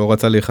משנה, הוא לא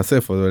רצה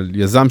להיחשף, אבל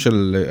יזם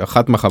של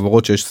אחת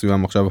מהחברות שיש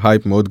סביבם עכשיו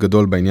הייפ מאוד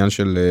גדול בעניין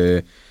של,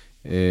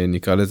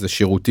 נקרא לזה,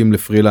 שירותים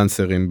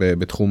לפרילנסרים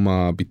בתחום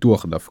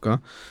הביטוח דווקא,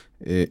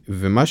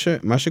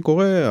 ומה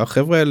שקורה,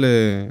 החבר'ה האלה,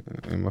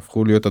 הם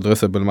הפכו להיות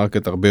אדרסבל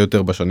מרקט הרבה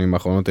יותר בשנים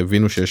האחרונות,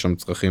 הבינו שיש שם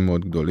צרכים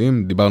מאוד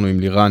גדולים, דיברנו עם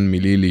לירן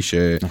מלילי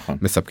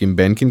שמספקים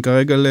בנקין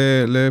כרגע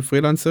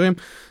לפרילנסרים,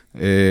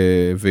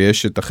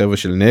 ויש את החבר'ה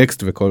של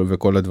נקסט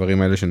וכל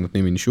הדברים האלה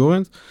שנותנים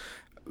אינשורנס,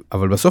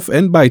 אבל בסוף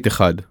אין בית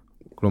אחד,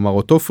 כלומר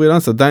אותו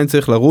פרילנס עדיין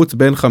צריך לרוץ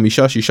בין 5-6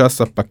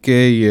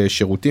 ספקי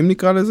שירותים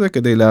נקרא לזה,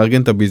 כדי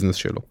לארגן את הביזנס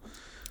שלו,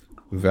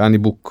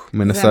 והניבוק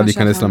מנסה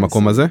להיכנס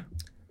למקום הזה.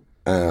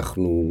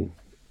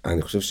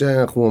 אני חושב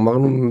שאנחנו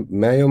אמרנו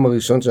מהיום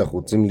הראשון שאנחנו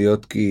רוצים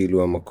להיות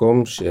כאילו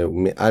המקום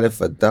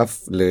שמאלף עד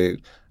תף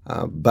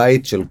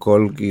לבית של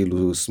כל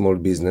כאילו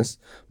small business.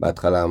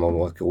 בהתחלה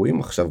אמרנו רק אירועים,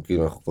 עכשיו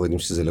כאילו אנחנו כבר יודעים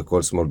שזה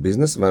לכל small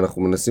business,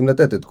 ואנחנו מנסים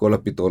לתת את כל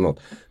הפתרונות.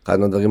 אחד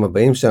מהדברים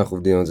הבאים שאנחנו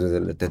עובדים על זה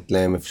לתת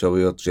להם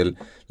אפשרויות של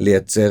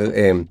לייצר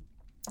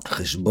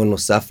חשבון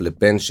נוסף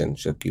לפנשן,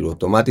 שכאילו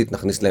אוטומטית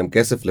נכניס להם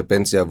כסף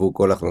לפנסיה עבור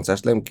כל ההכנסה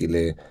שלהם, כי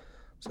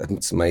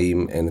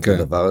עצמאים אין את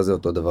הדבר הזה,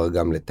 אותו דבר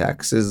גם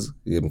לטקסס,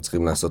 הם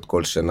צריכים לעשות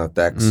כל שנה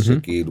טקס,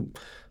 שכאילו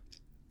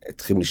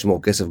צריכים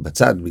לשמור כסף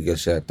בצד, בגלל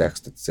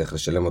שהטקס צריך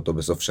לשלם אותו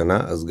בסוף שנה,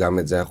 אז גם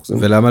את זה אנחנו עושים.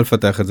 ולמה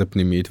לפתח את זה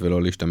פנימית,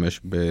 ולא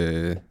להשתמש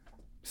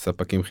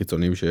בספקים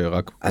חיצוניים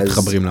שרק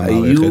מתחברים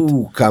למערכת?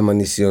 היו כמה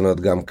ניסיונות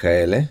גם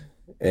כאלה,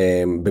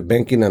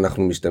 בבנקין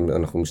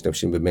אנחנו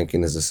משתמשים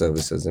בבנקין as a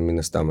service, אז מן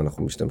הסתם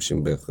אנחנו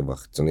משתמשים בחברה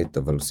חיצונית,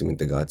 אבל עושים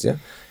אינטגרציה.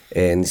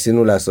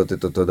 ניסינו לעשות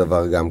את אותו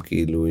דבר גם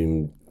כאילו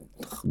עם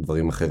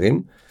דברים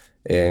אחרים,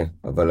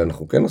 אבל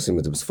אנחנו כן עושים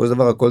את זה. בסופו של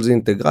דבר הכל זה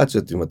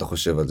אינטגרציות, אם אתה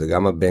חושב על זה,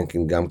 גם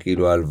הבנקינג, גם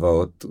כאילו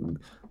ההלוואות,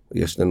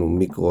 יש לנו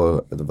מיקרו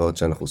הדברות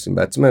שאנחנו עושים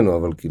בעצמנו,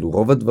 אבל כאילו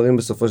רוב הדברים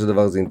בסופו של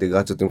דבר זה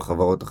אינטגרציות עם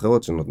חברות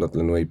אחרות שנותנות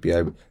לנו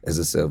API as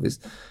a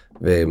service,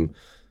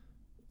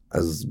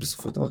 אז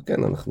בסופו של דבר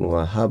כן, אנחנו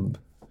ההאב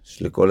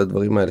לכל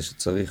הדברים האלה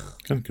שצריך.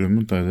 כן, כאילו אם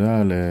אתה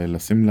יודע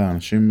לשים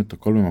לאנשים את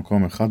הכל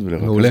במקום אחד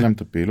ולרכז להם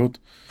את הפעילות,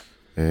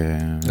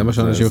 זה מה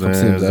שאנשים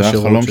מחפשים, זה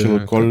החלום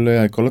של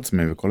כל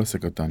עצמי וכל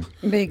עסק קטן.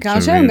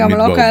 בעיקר שהם גם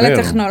לא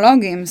כאלה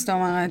טכנולוגיים, זאת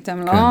אומרת,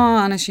 הם לא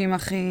האנשים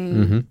הכי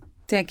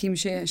טקים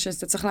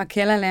שאתה צריך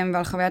להקל עליהם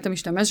ועל חוויית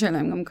המשתמש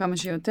שלהם גם כמה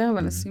שיותר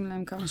ולשים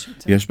להם כמה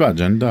שיותר. יש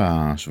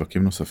באג'נדה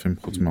שווקים נוספים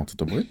חוץ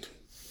מארצות הברית?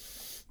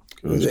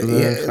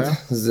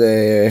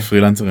 זה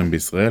פרילנסרים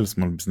בישראל,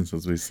 small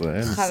businesses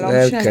בישראל.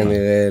 ישראל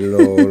כנראה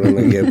לא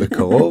נגיע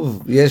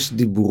בקרוב, יש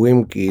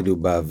דיבורים כאילו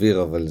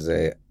באוויר, אבל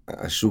זה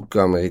השוק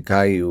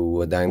האמריקאי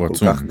הוא עדיין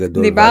כל כך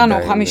גדול. דיברנו, 50%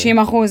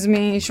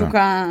 משוק,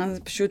 זה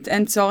פשוט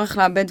אין צורך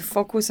לאבד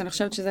פוקוס, אני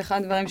חושבת שזה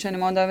אחד הדברים שאני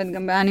מאוד אוהבת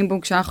גם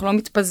באניבוק, שאנחנו לא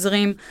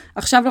מתפזרים.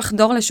 עכשיו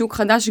לחדור לשוק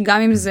חדש,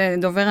 גם אם זה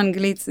דובר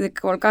אנגלית, זה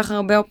כל כך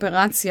הרבה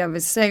אופרציה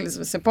וסיילס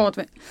וספורט,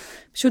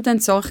 פשוט אין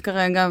צורך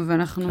כרגע,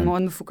 ואנחנו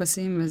מאוד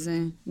מפוקסים, וזה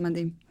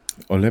מדהים.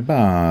 עולה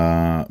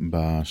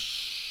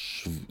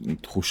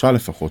בתחושה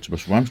לפחות,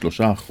 שבשבועיים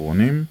 3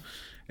 האחרונים,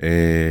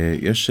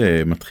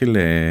 מתחיל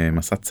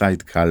מסע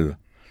ציד קל,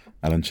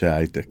 על אנשי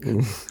ההייטק.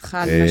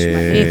 חד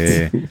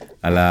משמעית.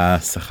 על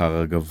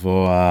השכר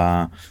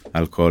הגבוה,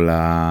 על כל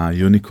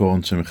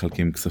היוניקורן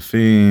שמחלקים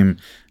כספים,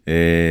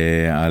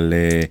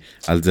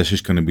 על זה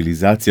שיש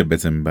קניביליזציה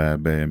בעצם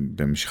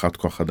במשיכת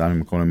כוח אדם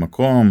ממקום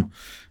למקום,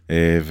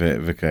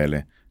 וכאלה.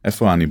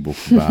 איפה הניבוק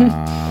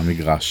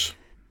במגרש?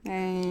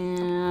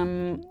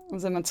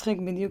 זה מצחיק,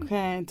 בדיוק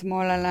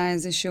אתמול עלה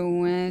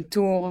איזשהו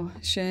טור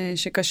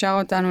שקשר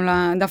אותנו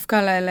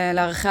דווקא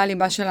לערכי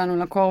הליבה שלנו,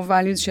 ל-core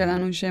values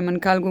שלנו,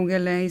 שמנכ"ל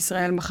גוגל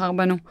ישראל בחר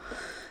בנו.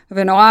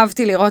 ונורא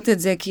אהבתי לראות את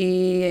זה,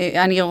 כי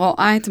אני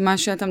רואה את מה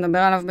שאתה מדבר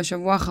עליו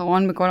בשבוע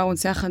האחרון בכל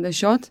ערוצי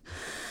החדשות,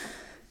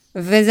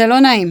 וזה לא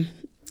נעים.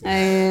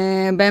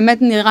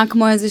 באמת נראה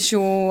כמו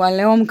איזשהו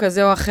עליהום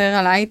כזה או אחר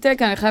על הייטק.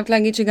 אני חייבת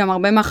להגיד שגם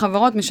הרבה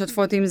מהחברות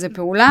משתפות עם זה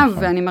פעולה,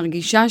 ואני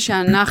מרגישה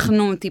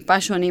שאנחנו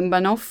טיפה שונים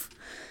בנוף.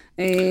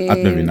 את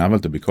מבינה אבל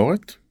את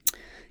הביקורת?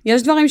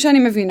 יש דברים שאני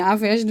מבינה,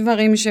 ויש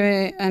דברים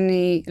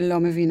שאני לא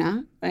מבינה.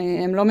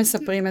 הם לא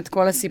מספרים את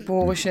כל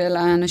הסיפור של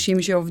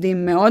האנשים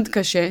שעובדים מאוד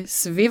קשה,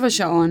 סביב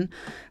השעון,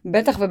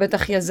 בטח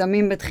ובטח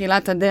יזמים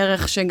בתחילת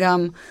הדרך,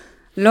 שגם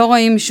לא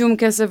רואים שום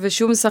כסף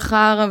ושום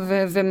שכר,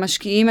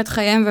 ומשקיעים את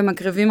חייהם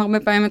ומקריבים הרבה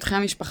פעמים את חיי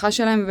המשפחה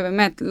שלהם,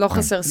 ובאמת לא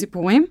חסר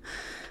סיפורים.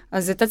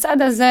 אז את הצד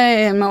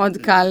הזה מאוד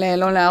קל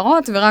לא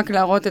להראות, ורק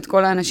להראות את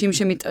כל האנשים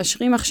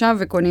שמתעשרים עכשיו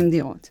וקונים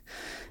דירות.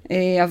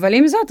 אבל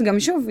עם זאת, גם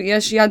שוב,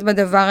 יש יד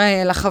בדבר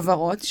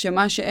לחברות,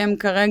 שמה שהם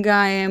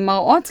כרגע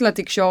מראות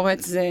לתקשורת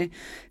זה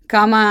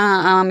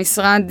כמה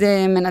המשרד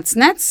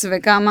מנצנץ,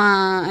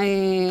 וכמה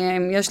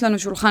יש לנו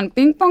שולחן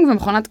פינג פונג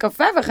ומכונת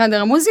קפה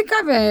וחדר מוזיקה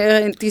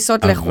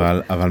וטיסות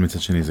לחו"ל. אבל מצד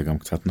שני זה גם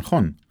קצת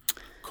נכון.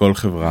 כל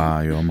חברה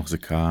היום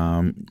מחזיקה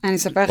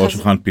או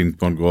שולחן פינג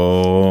פונג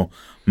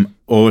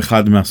או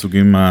אחד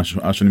מהסוגים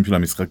השונים של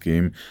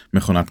המשחקים,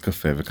 מכונת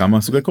קפה,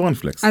 וכמה סוגי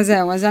קורנפלקס. אז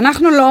זהו, אז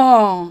אנחנו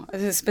לא,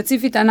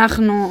 ספציפית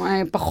אנחנו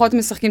פחות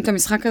משחקים את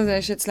המשחק הזה,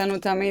 יש אצלנו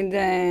תמיד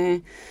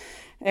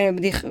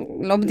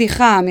לא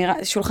בדיחה,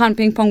 שולחן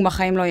פינג פונג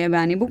בחיים לא יהיה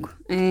בהניבוק.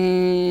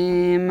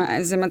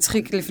 זה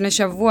מצחיק, לפני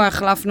שבוע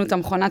החלפנו את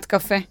המכונת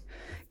קפה.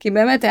 כי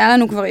באמת היה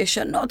לנו כבר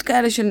ישנות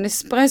כאלה של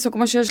נספרסו,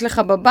 כמו שיש לך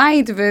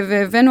בבית,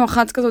 והבאנו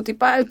אחת כזאת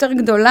טיפה יותר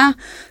גדולה,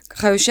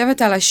 ככה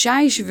יושבת על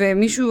השיש,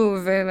 ומישהו,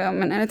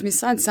 ומנהלת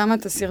משרד, שמה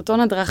את הסרטון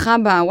הדרכה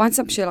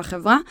בוואטסאפ של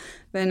החברה,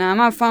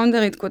 ונעמה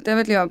הפאונדרית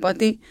כותבת לי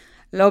בפרטי,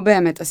 לא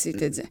באמת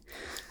עשית את זה.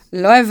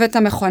 לא הבאת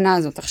המכונה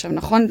הזאת. עכשיו,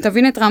 נכון?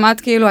 תבין את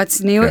רמת כאילו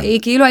הצניעות, היא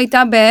כאילו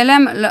הייתה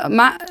בהלם,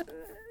 מה...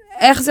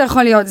 איך זה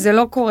יכול להיות? זה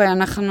לא קורה,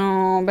 אנחנו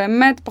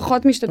באמת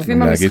פחות משתתפים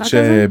במשחק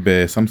הזה. להגיד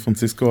שבסן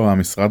פרנסיסקו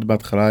המשרד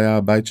בהתחלה היה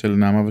הבית של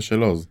נעמה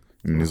ושל עוז,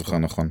 אם אני זוכר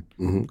נכון.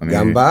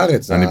 גם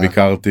בארץ. אני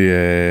ביקרתי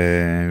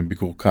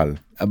ביקור קל.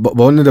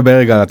 בואו נדבר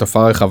רגע על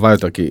התופעה הרחבה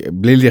יותר, כי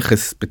בלי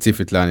להתייחס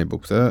ספציפית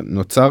להניבוק,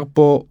 נוצר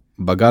פה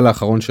בגל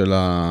האחרון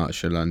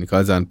של נקרא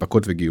לזה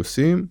הנפקות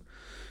וגיוסים,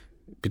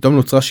 פתאום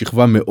נוצרה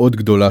שכבה מאוד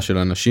גדולה של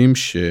אנשים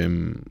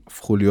שהם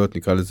הפכו להיות,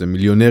 נקרא לזה,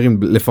 מיליונרים,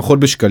 לפחות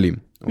בשקלים,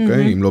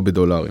 אוקיי? אם לא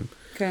בדולרים.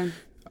 כן.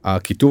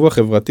 הכיתוב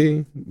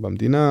החברתי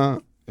במדינה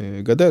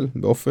גדל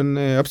באופן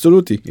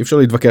אבסולוטי, אי אפשר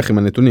להתווכח עם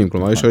הנתונים,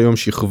 כלומר יש היום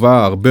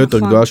שכבה הרבה יותר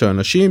גדולה של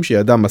אנשים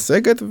שידם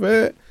משגת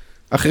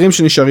ואחרים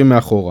שנשארים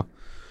מאחורה.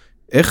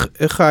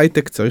 איך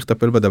ההייטק צריך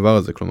לטפל בדבר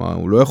הזה? כלומר,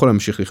 הוא לא יכול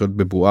להמשיך לחיות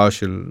בבועה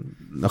של,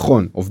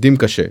 נכון, עובדים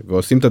קשה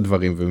ועושים את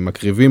הדברים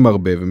ומקריבים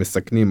הרבה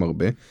ומסכנים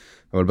הרבה,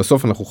 אבל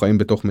בסוף אנחנו חיים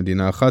בתוך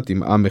מדינה אחת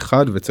עם עם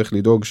אחד, וצריך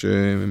לדאוג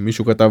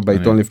שמישהו כתב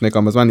בעיתון לפני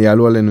כמה זמן,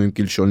 יעלו עלינו עם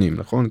קלשונים,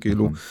 נכון?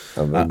 כאילו...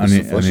 אבל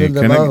בסופו של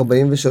דבר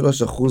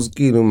 43%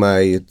 כאילו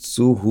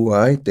מהייצוא הוא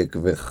ההייטק,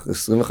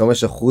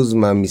 ו-25%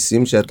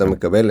 מהמיסים שאתה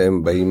מקבל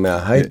הם באים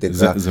מההייטק.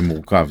 זה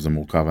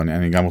מורכב,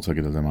 אני גם רוצה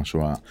להגיד על זה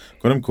משהו.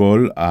 קודם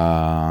כל,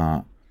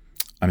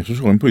 אני חושב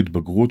שרואים פה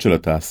התבגרות של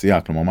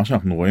התעשייה, כלומר מה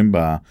שאנחנו רואים,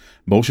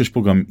 ברור שיש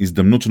פה גם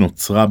הזדמנות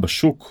שנוצרה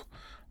בשוק,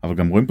 אבל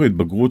גם רואים פה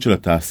התבגרות של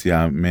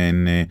התעשייה,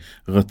 מעין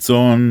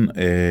רצון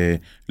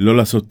לא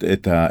לעשות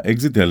את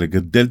האקזיט, אלא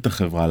לגדל את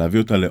החברה, להביא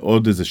אותה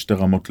לעוד איזה שתי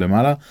רמות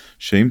למעלה,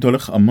 שאם אתה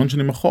הולך המון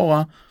שנים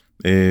אחורה,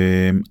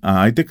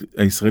 ההייטק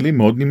הישראלי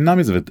מאוד נמנע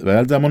מזה, והיה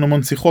על זה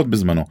המון שיחות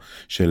בזמנו,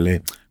 של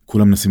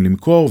כולם מנסים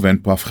למכור, ואין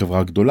פה אף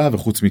חברה גדולה,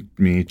 וחוץ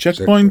מצ'ק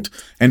פוינט,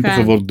 אין פה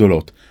חברות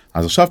גדולות.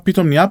 אז עכשיו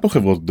פתאום נהיה פה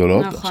חברות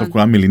גדולות, עכשיו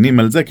כולם מלינים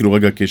על זה, כאילו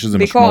רגע, כי יש איזה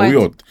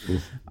משמעויות.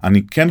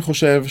 אני כן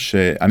חושב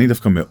שאני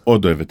דווקא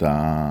מאוד אוהב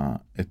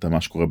את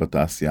מה שקורה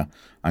בתעשייה.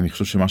 אני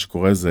חושב שמה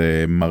שקורה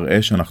זה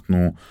מראה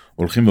שאנחנו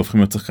הולכים והופכים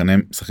להיות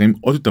שחקנים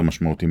עוד יותר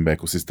משמעותיים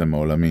באקוסיסטם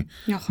העולמי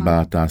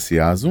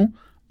בתעשייה הזו,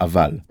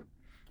 אבל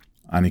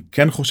אני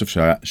כן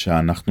חושב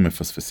שאנחנו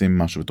מפספסים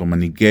משהו בתור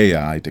מנהיגי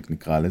ההייטק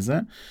נקרא לזה,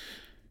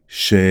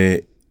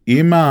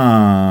 שאם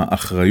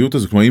האחריות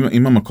הזו, כמו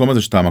אם המקום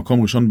הזה שאתה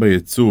המקום ראשון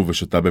בייצוא,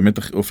 ושאתה באמת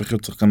הופך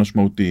להיות שחקן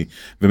משמעותי,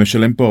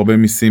 ומשלם פה הרבה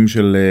מיסים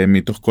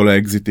מתוך כל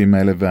האקזיטים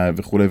האלה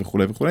וכולי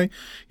וכולי וכולי,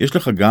 יש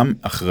לך גם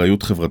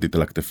אחריות חברתית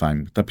על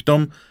הכתפיים. אתה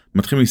פתאום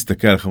מתחיל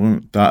להסתכל על חבר'ה,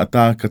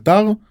 אתה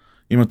קטר,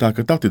 אם אתה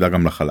קטר תדע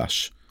גם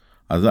לחלש.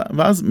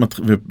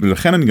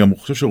 ולכן אני גם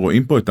חושב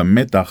שרואים פה את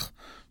המתח,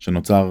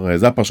 שנוצר,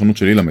 זה הפרשנות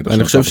שלי למתח.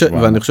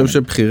 ואני חושב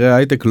שבחירי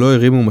ההייטק לא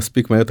הרימו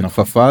מספיק מהר את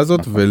הכפפה הזאת,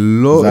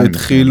 ולא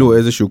התחילו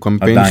איזשהו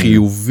קמפיין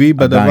חיובי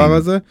בדבר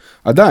הזה.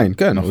 עדיין,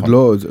 כן, עוד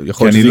לא,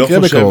 יכול להיות שזה יקרה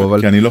בקרוב.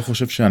 כי אני לא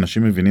חושב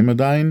שאנשים מבינים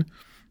עדיין,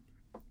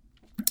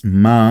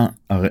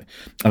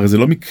 הרי זה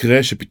לא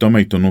מקרה שפתאום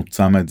העיתונות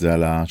שמה את זה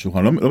על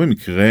השולחן, לא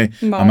במקרה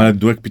עמלת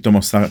דואק פתאום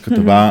עושה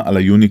כתבה על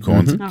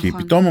היוניקורנס, כי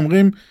פתאום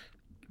אומרים,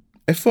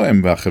 איפה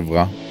הם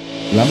והחברה?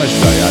 למה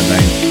יש בעיה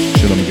עדיין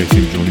שלא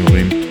מגייסים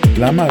ג'וניורים?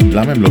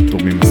 למה הם לא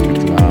תורמים מספיק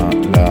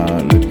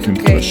ללקחים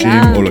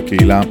חדשים או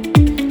לקהילה?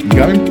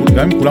 גם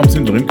אם כולם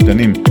עושים דברים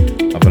קטנים,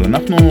 אבל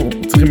אנחנו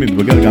צריכים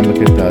להתבגר גם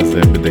לקטע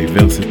הזה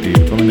בדייברסיטי,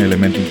 כל מיני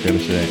אלמנטים כאלה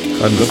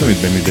שלא תמיד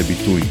באים לידי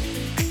ביטוי.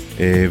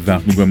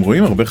 ואנחנו גם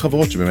רואים הרבה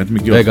חברות שבאמת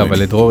מגיעות... רגע, אבל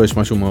לדרור יש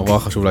משהו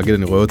מאוד חשוב להגיד,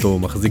 אני רואה אותו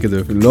מחזיק את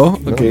זה, לא?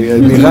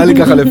 אוקיי, נראה לי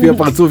ככה לפי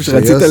הפרצוף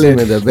שרצית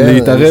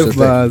להתערב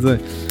בזה.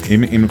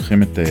 אם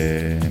לוקחים את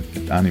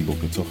אניבוק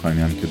לצורך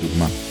העניין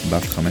כדוגמה,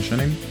 בת 5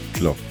 שנים?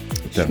 לא,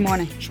 יותר.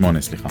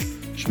 8, סליחה.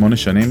 8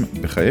 שנים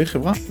בחיי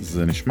חברה,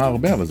 זה נשמע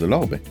הרבה, אבל זה לא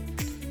הרבה.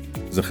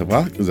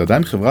 זה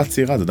עדיין חברה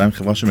צעירה, זה עדיין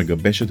חברה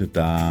שמגבשת את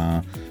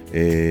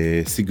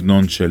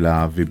הסגנון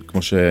שלה,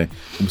 וכמו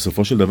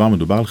שבסופו של דבר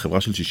מדובר על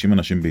חברה של 60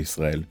 אנשים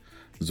בישראל.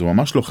 זו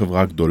ממש לא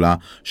חברה גדולה,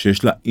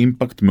 שיש לה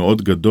אימפקט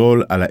מאוד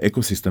גדול על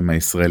האקוסיסטם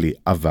הישראלי,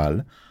 אבל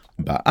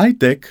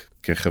בהייטק,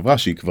 כחברה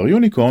שהיא כבר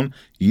יוניקורן,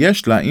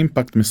 יש לה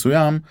אימפקט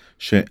מסוים,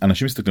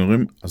 שאנשים מסתכלים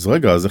ואומרים, אז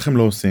רגע, אז איך הם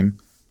לא עושים?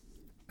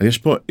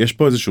 יש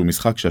פה איזשהו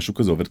משחק שהשוק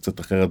הזה עובד קצת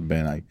אחרת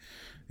בעיניי.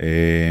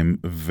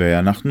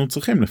 ואנחנו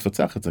צריכים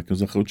לפצח את זה, כי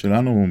זו אחריות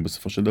שלנו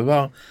בסופו של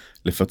דבר,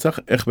 לפצח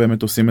איך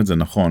באמת עושים את זה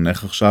נכון,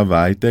 איך עכשיו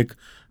ההייטק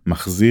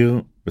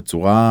מחזיר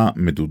בצורה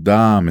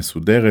מדודה,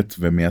 מסודרת,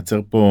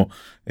 ומייצר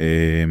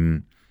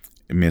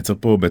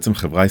פה בעצם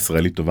חברה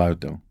ישראלית טובה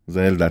יותר.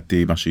 זה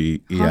לדעתי מה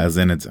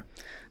שיאזן את זה.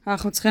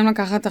 אנחנו צריכים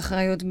לקחת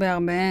אחריות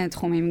בהרבה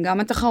תחומים, גם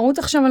התחרות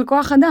עכשיו על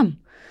כוח אדם.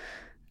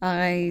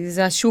 הרי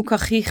זה השוק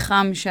הכי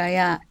חם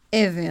שהיה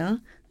ever,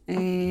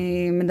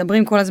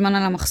 מדברים כל הזמן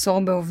על המחסור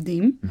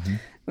בעובדים,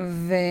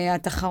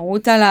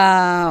 והתחרות על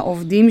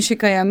העובדים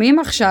שקיימים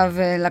עכשיו,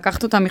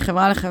 לקחת אותם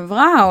מחברה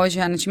לחברה, או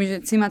שאנשים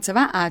שיוצאים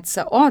מהצבא,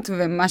 ההצעות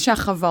ומה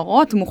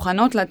שהחברות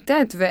מוכנות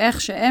לתת,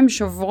 ואיך שהן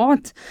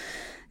שוברות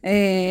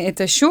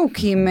את השוק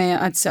עם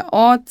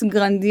הצעות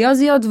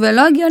גרנדיוזיות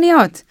ולא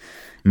הגיוניות.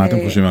 מה אתם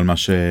חושבים על מה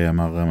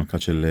שאמר המנכ"ל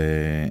של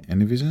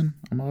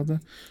Anyvision, אמר את זה?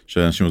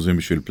 שאנשים עוזבים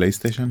בשביל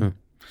פלייסטיישן?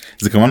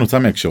 זה כמובן הוצא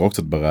מהקשרו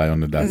קצת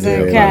ברעיון לדעתי.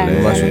 זה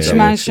כן,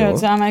 נשמע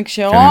שהוצא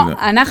מהקשרו.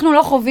 אנחנו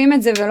לא חווים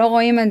את זה ולא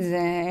רואים את זה,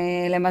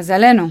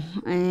 למזלנו.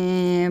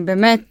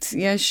 באמת,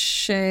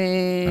 יש...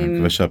 אני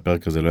מקווה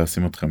שהפרק הזה לא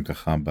ישים אתכם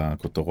ככה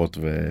בכותרות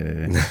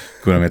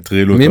וכולם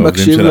יטרילו את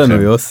העובדים שלכם. מי מקשיב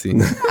לנו, יוסי?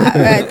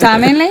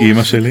 תאמין לי?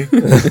 אמא שלי.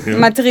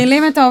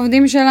 מטרילים את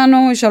העובדים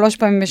שלנו 3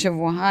 פעמים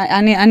בשבוע.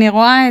 אני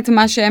רואה את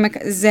מה שהם...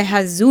 זה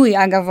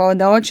הזוי, אגב,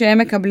 ההודעות שהם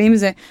מקבלים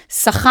זה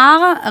שכר,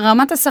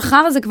 רמת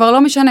השכר זה כבר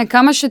לא משנה,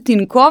 כמה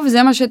שתנקוב,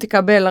 זה מה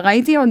שתקבל.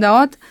 ראיתי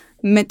הודעות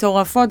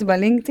מטורפות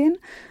בלינקדאין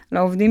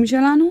לעובדים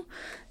שלנו.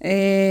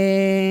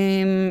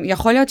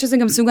 יכול להיות שזה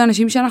גם סוג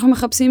האנשים שאנחנו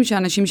מחפשים,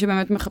 שאנשים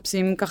שבאמת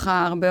מחפשים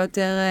ככה הרבה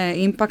יותר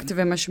אימפקט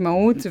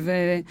ומשמעות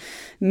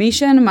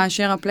ומישן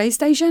מאשר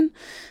הפלייסטיישן.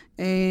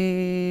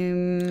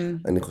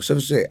 אני חושב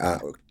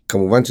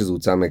כמובן שזה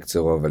הוצא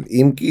מהקצרו, אבל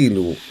אם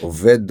כאילו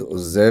עובד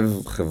עוזב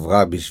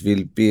חברה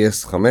בשביל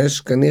PS5,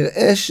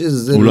 כנראה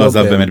שזה הוא לא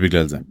עזב באמת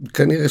בגלל זה.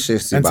 כנראה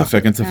שיש סיבה.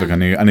 אין ספק.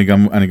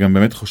 אני גם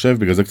באמת חושב,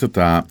 בגלל זה קצת,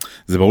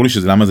 זה ברור לי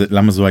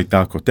למה זו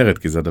הייתה הכותרת,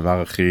 כי זה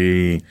הדבר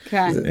הכי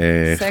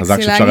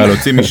חזק שאפשר היה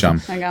להוציא משם.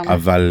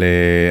 אבל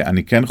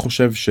אני כן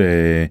חושב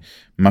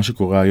שמה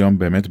שקורה היום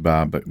באמת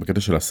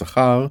בקטע של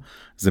השכר,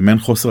 זה מעין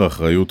חוסר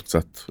אחריות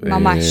קצת.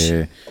 ממש.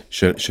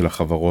 של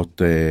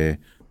החברות,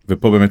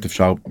 ופה באמת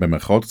אפשר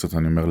במרכאות קצת,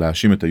 אני אומר,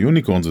 להאשים את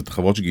היוניקורנס ואת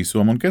החברות שגייסו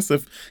המון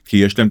כסף, כי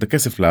יש להם את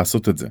הכסף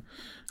לעשות את זה.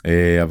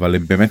 אבל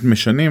הם באמת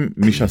משנים,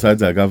 מי שעשה את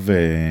זה אגב,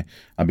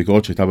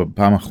 הביקורת שהייתה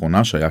בפעם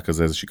האחרונה, שהיה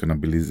כזה איזושהי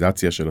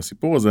קנביליזציה של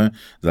הסיפור הזה,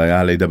 זה היה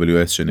על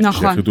AWS,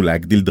 שהחליטו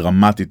להגדיל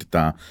דרמטית את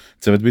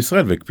הצוות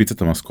בישראל, והקפיץ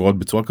את המשכורות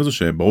בצורה כזו,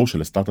 שברור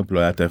שלסטארט-אפ לא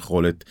היה את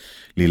היכולת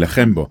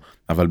להילחם בו,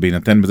 אבל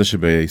בהינתן בזה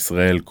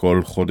שבישראל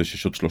כל חודש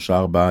יש עוד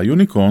 3-4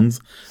 יוניקורנס,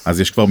 אז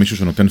יש כבר מישהו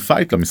שנותן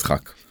פייט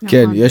למשחק.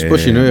 כן, יש פה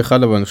שינוי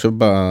אחד, אבל אני חושב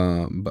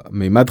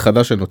במימד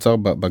חדש שנוצר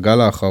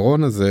בגל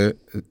האחרון הזה,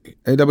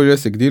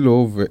 AWS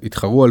הגדילו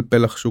והתחרו על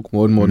פלח שוק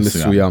מאוד מאוד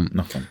מסוים.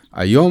 נכון.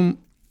 היום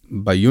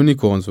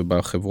ביוניקורנס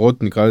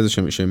ובחברות נקרא לזה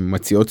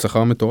שמציעות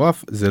שכר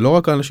מטורף, זה לא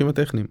רק האנשים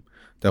הטכניים.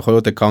 אתה יכול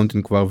להיות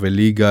אקאונטינג כבר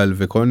וליגל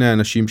וכל מיני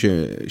אנשים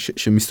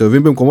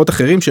שמסתובבים במקומות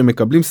אחרים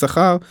שמקבלים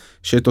שכר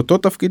שאת אותו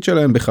תפקיד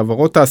שלהם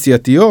בחברות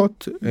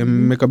תעשייתיות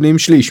הם מקבלים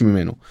שליש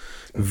ממנו.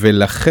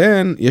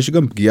 ולכן יש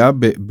גם פגיעה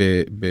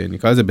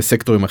נקרא לזה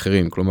בסקטורים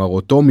אחרים, כלומר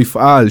אותו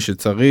מפעל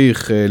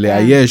שצריך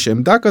לאייש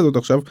עמדה כזאת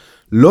עכשיו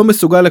לא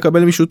מסוגל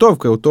לקבל מישהו טוב,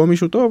 כי אותו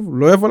מישהו טוב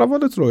לא יבוא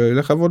לעבוד אצלו,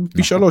 ילך לעבוד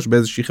פי 3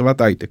 באיזושהי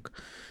חברת הייטק.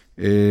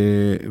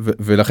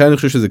 ולכן אני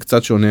חושב שזה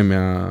קצת שונה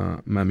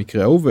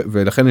מהמקרה ההוא,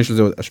 ולכן יש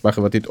לזה השפעה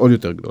חברתית עוד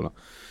יותר גדולה.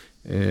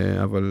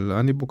 אבל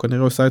אניבוק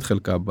כנראה עושה את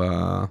חלקה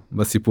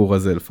בסיפור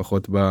הזה,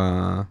 לפחות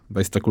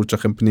בהסתכלות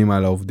שלכם פנימה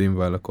על העובדים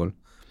ועל הכל.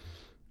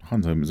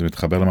 נכון, זה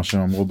מתחבר למה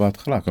שהם אמרו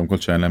בהתחלה, קודם כל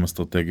שאין להם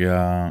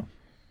אסטרטגיה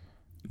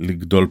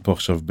לגדול פה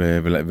עכשיו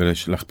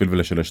ולהכפיל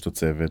ולשלש את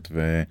הצוות,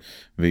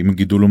 ואם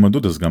הגידול הוא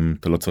מדוד, אז גם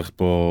אתה לא צריך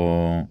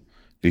פה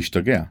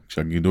להשתגע.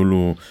 כשהגידול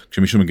הוא,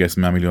 כשמישהו מגייס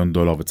 $100 מיליון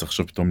וצריך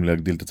עכשיו פתאום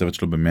להגדיל את הצוות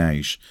שלו ב100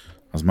 איש,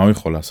 אז מה הוא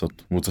יכול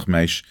לעשות? הוא צריך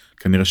 100 איש,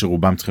 כנראה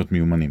שרובם צריך להיות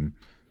מיומנים,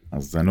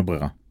 אז אין לו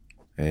ברירה.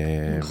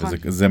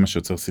 וזה מה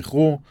שיוצר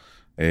סחרור,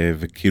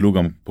 וכאילו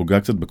גם פוגע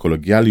קצת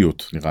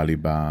בקולגיאליות, נראה לי,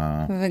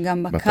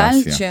 וגם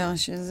בקלצ'ר,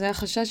 שזה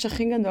החשש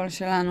הכי גדול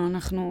שלנו.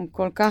 אנחנו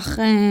כל כך,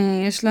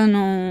 יש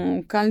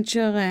לנו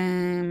קלצ'ר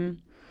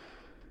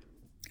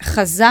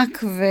חזק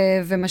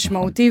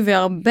ומשמעותי,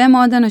 והרבה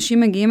מאוד אנשים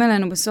מגיעים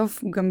אלינו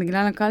בסוף, גם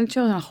בגלל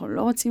הקלצ'ר, אנחנו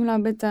לא רוצים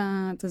לאבד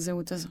את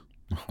הזהות הזו.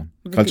 נכון.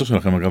 הקלצ'ר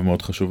שלכם, אגב,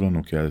 מאוד חשוב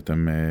לנו, כי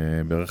אתם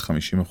בערך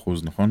 50%,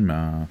 נכון?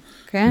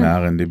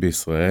 מה-R&D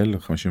בישראל,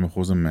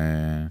 50% הם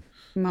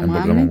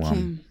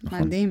ממר"מניקים,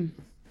 מדהים.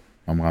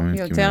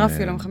 ממר"מניקים. יותר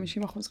אפילו,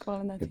 50% כבר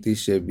לדעתי. הייתי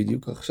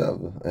שבדיוק עכשיו,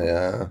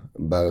 היה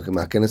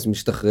מהכנס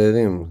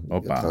משתחררים.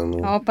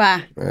 הופה.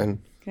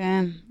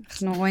 כן,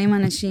 אנחנו רואים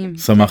אנשים.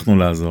 שמחנו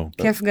לעזור.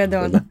 כיף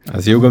גדול.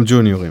 אז יהיו גם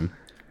ג'וניורים.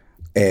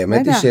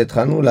 האמת היא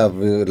שהתחלנו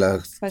להביא,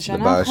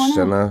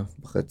 בשנה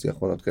וחצי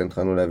האחרונות, כן,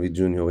 התחלנו להביא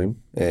ג'וניורים,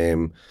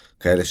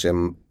 כאלה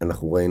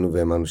שאנחנו ראינו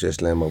והאמנו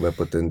שיש להם הרבה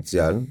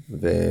פוטנציאל,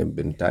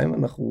 ובינתיים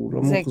אנחנו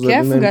לא מאוכזבים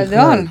מהם בכלל. זה כיף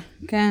גדול,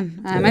 כן.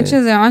 האמת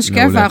שזה ממש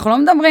כיף, אנחנו לא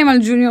מדברים על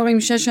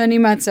ג'וניורים 6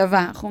 שנים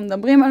מהצבא, אנחנו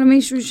מדברים על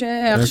מישהו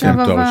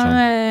שעכשיו עבר,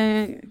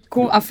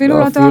 אפילו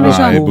לא תואר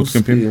ראשון.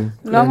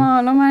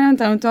 לא מעניין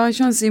אותנו, תואר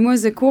ראשון, סיימו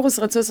איזה קורס,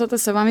 רצו לעשות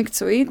הסבה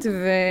מקצועית,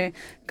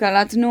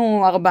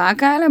 וקלטנו 4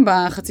 כאלה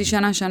בחצי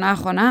שנה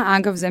האחרונה,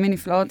 אגב זה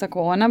מנפלאות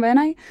הקורונה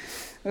בעיניי,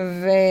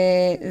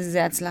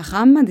 וזה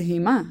הצלחה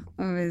מדהימה,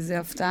 וזו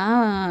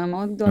הפתעה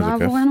מאוד גדולה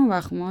עבורנו,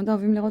 ואנחנו מאוד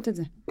אוהבים לראות את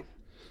זה.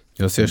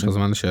 יוסי, יש לך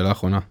זמן לשאלה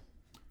האחרונה.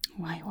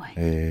 וואי.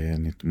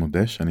 אני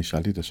מודה שאני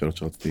שאלתי את השאלות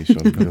שרציתי לשאול.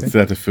 אני רציתי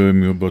לדעת איפה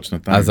הם יהיו בעוד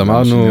שנתיים. אז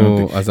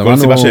אמרנו... כל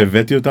הסיבה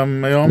שהבאתי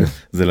אותם היום,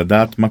 זה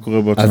לדעת מה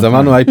קורה בעוד שנתיים. אז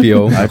אמרנו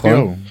IPO,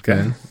 נכון?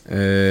 כן.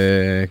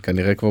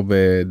 כנראה כבר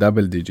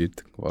בדאבל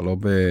דיג'יט, כבר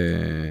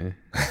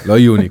לא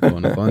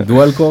יוניקורן, נכון?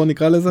 דואל קור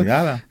נקרא לזה?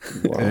 יאללה.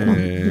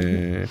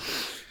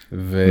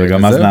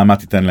 וגם אז נעמה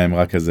תיתן להם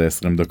רק איזה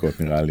 20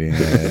 דקות נראה לי.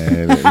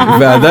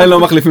 ועדיין לא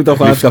מחליפים את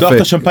אוכלת קפה. לפתוח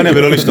את השמפניה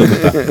ולא לשתות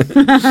אותה.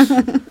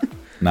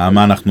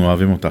 נעמה, אנחנו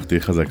אוהבים אותך,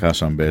 תהי חזקה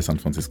שם בסן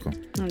פרנסיסקו.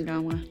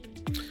 לגמרי.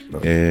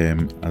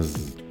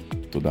 אז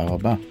תודה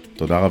רבה.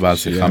 תודה רבה על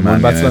שיחה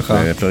מעניינת,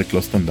 פרק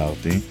לא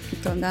סטנדרטי.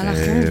 תודה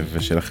לכם.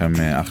 ושיהיה לכם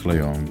אחלה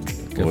יום.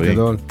 כיף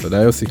גדול. תודה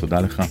יוסי. תודה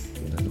לך.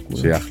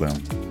 שיהיה אחלה יום.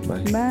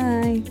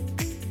 ביי.